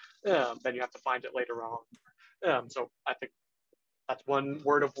to, then you have to find it later on. So I think that's one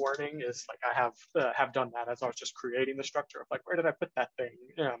word of warning, is like I have done that as I was just creating the structure of like, where did I put that thing?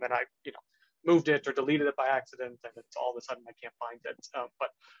 And I moved it or deleted it by accident, and it's all of a sudden I can't find it. But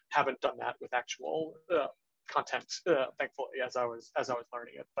haven't done that with actual content, thankfully, as I was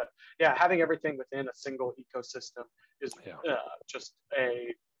learning it. But yeah, having everything within a single ecosystem is just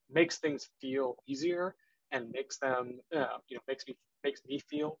makes things feel easier, and makes them makes me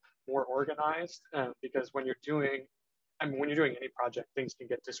feel more organized, because when you're doing any project, things can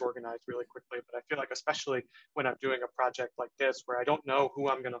get disorganized really quickly. But I feel like, especially when I'm doing a project like this, where I don't know who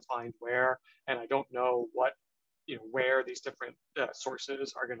I'm going to find where, and I don't know where these different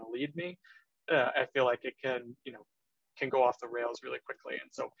sources are going to lead me, I feel like it can go off the rails really quickly. And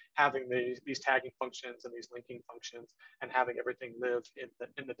so having these tagging functions and these linking functions, and having everything live in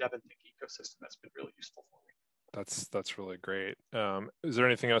the DEVONthink ecosystem, has been really useful for me. That's really great. Is there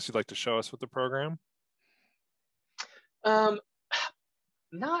anything else you'd like to show us with the program?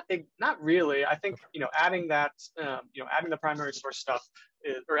 Not really. I think adding that adding the primary source stuff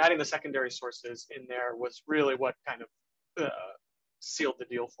or adding the secondary sources in there was really what kind of sealed the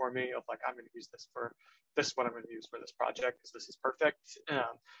deal for me, of like, I'm going to use this is what I'm going to use for this project, because this is perfect.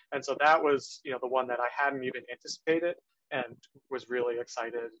 And so that was the one that I hadn't even anticipated and was really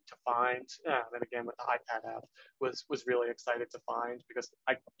excited to find. And again, with the iPad app, was really excited to find, because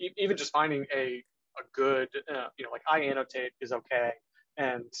even just finding a good, like iAnnotate is okay,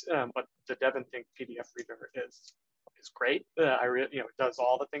 and but the DEVONthink PDF reader is great. It does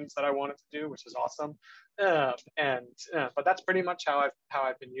all the things that I want it to do, which is awesome. But that's pretty much how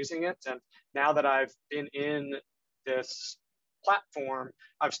I've been using it. And now that I've been in this platform,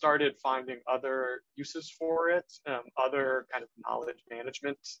 I've started finding other uses for it, other kind of knowledge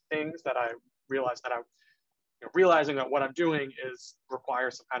management things that I realized that realizing that what I'm doing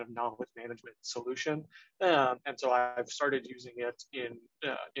requires some kind of knowledge management solution, and so I've started using it in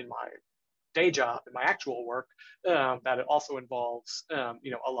my day job, in my actual work, that it also involves,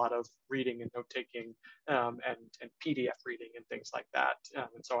 a lot of reading and note taking, and PDF reading and things like that.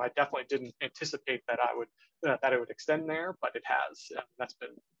 And so I definitely didn't anticipate that it would extend there, but it has. That's been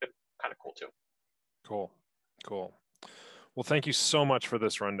kind of cool too. Cool, cool. Well, thank you so much for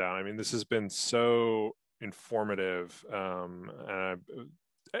this rundown. I mean, this has been so informative. And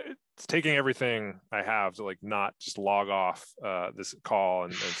it's taking everything I have to not just log off this call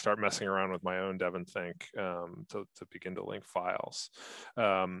and start messing around with my own DEVONthink to begin to link files.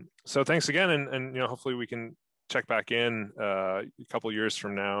 So thanks again, and hopefully we can check back in a couple years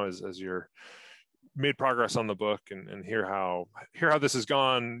from now as you're made progress on the book and hear how this has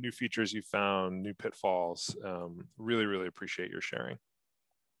gone, new features you found, new pitfalls. Really appreciate your sharing.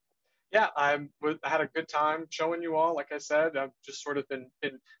 Yeah, I had a good time showing you all. Like I said, I've just sort of been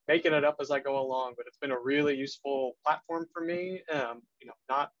making it up as I go along, but it's been a really useful platform for me.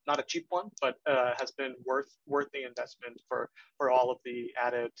 Not a cheap one, but has been worth the investment for all of the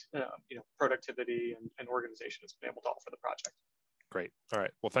added productivity and organization it's been able to offer the project. Great. All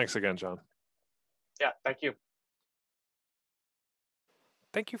right. Well, thanks again, John. Yeah, thank you.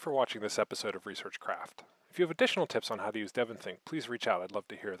 Thank you for watching this episode of Research Craft. If you have additional tips on how to use DEVONthink, please reach out. I'd love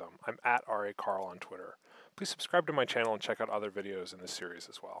to hear them. I'm @RACarl on Twitter. Please subscribe to my channel and check out other videos in this series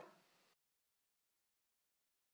as well.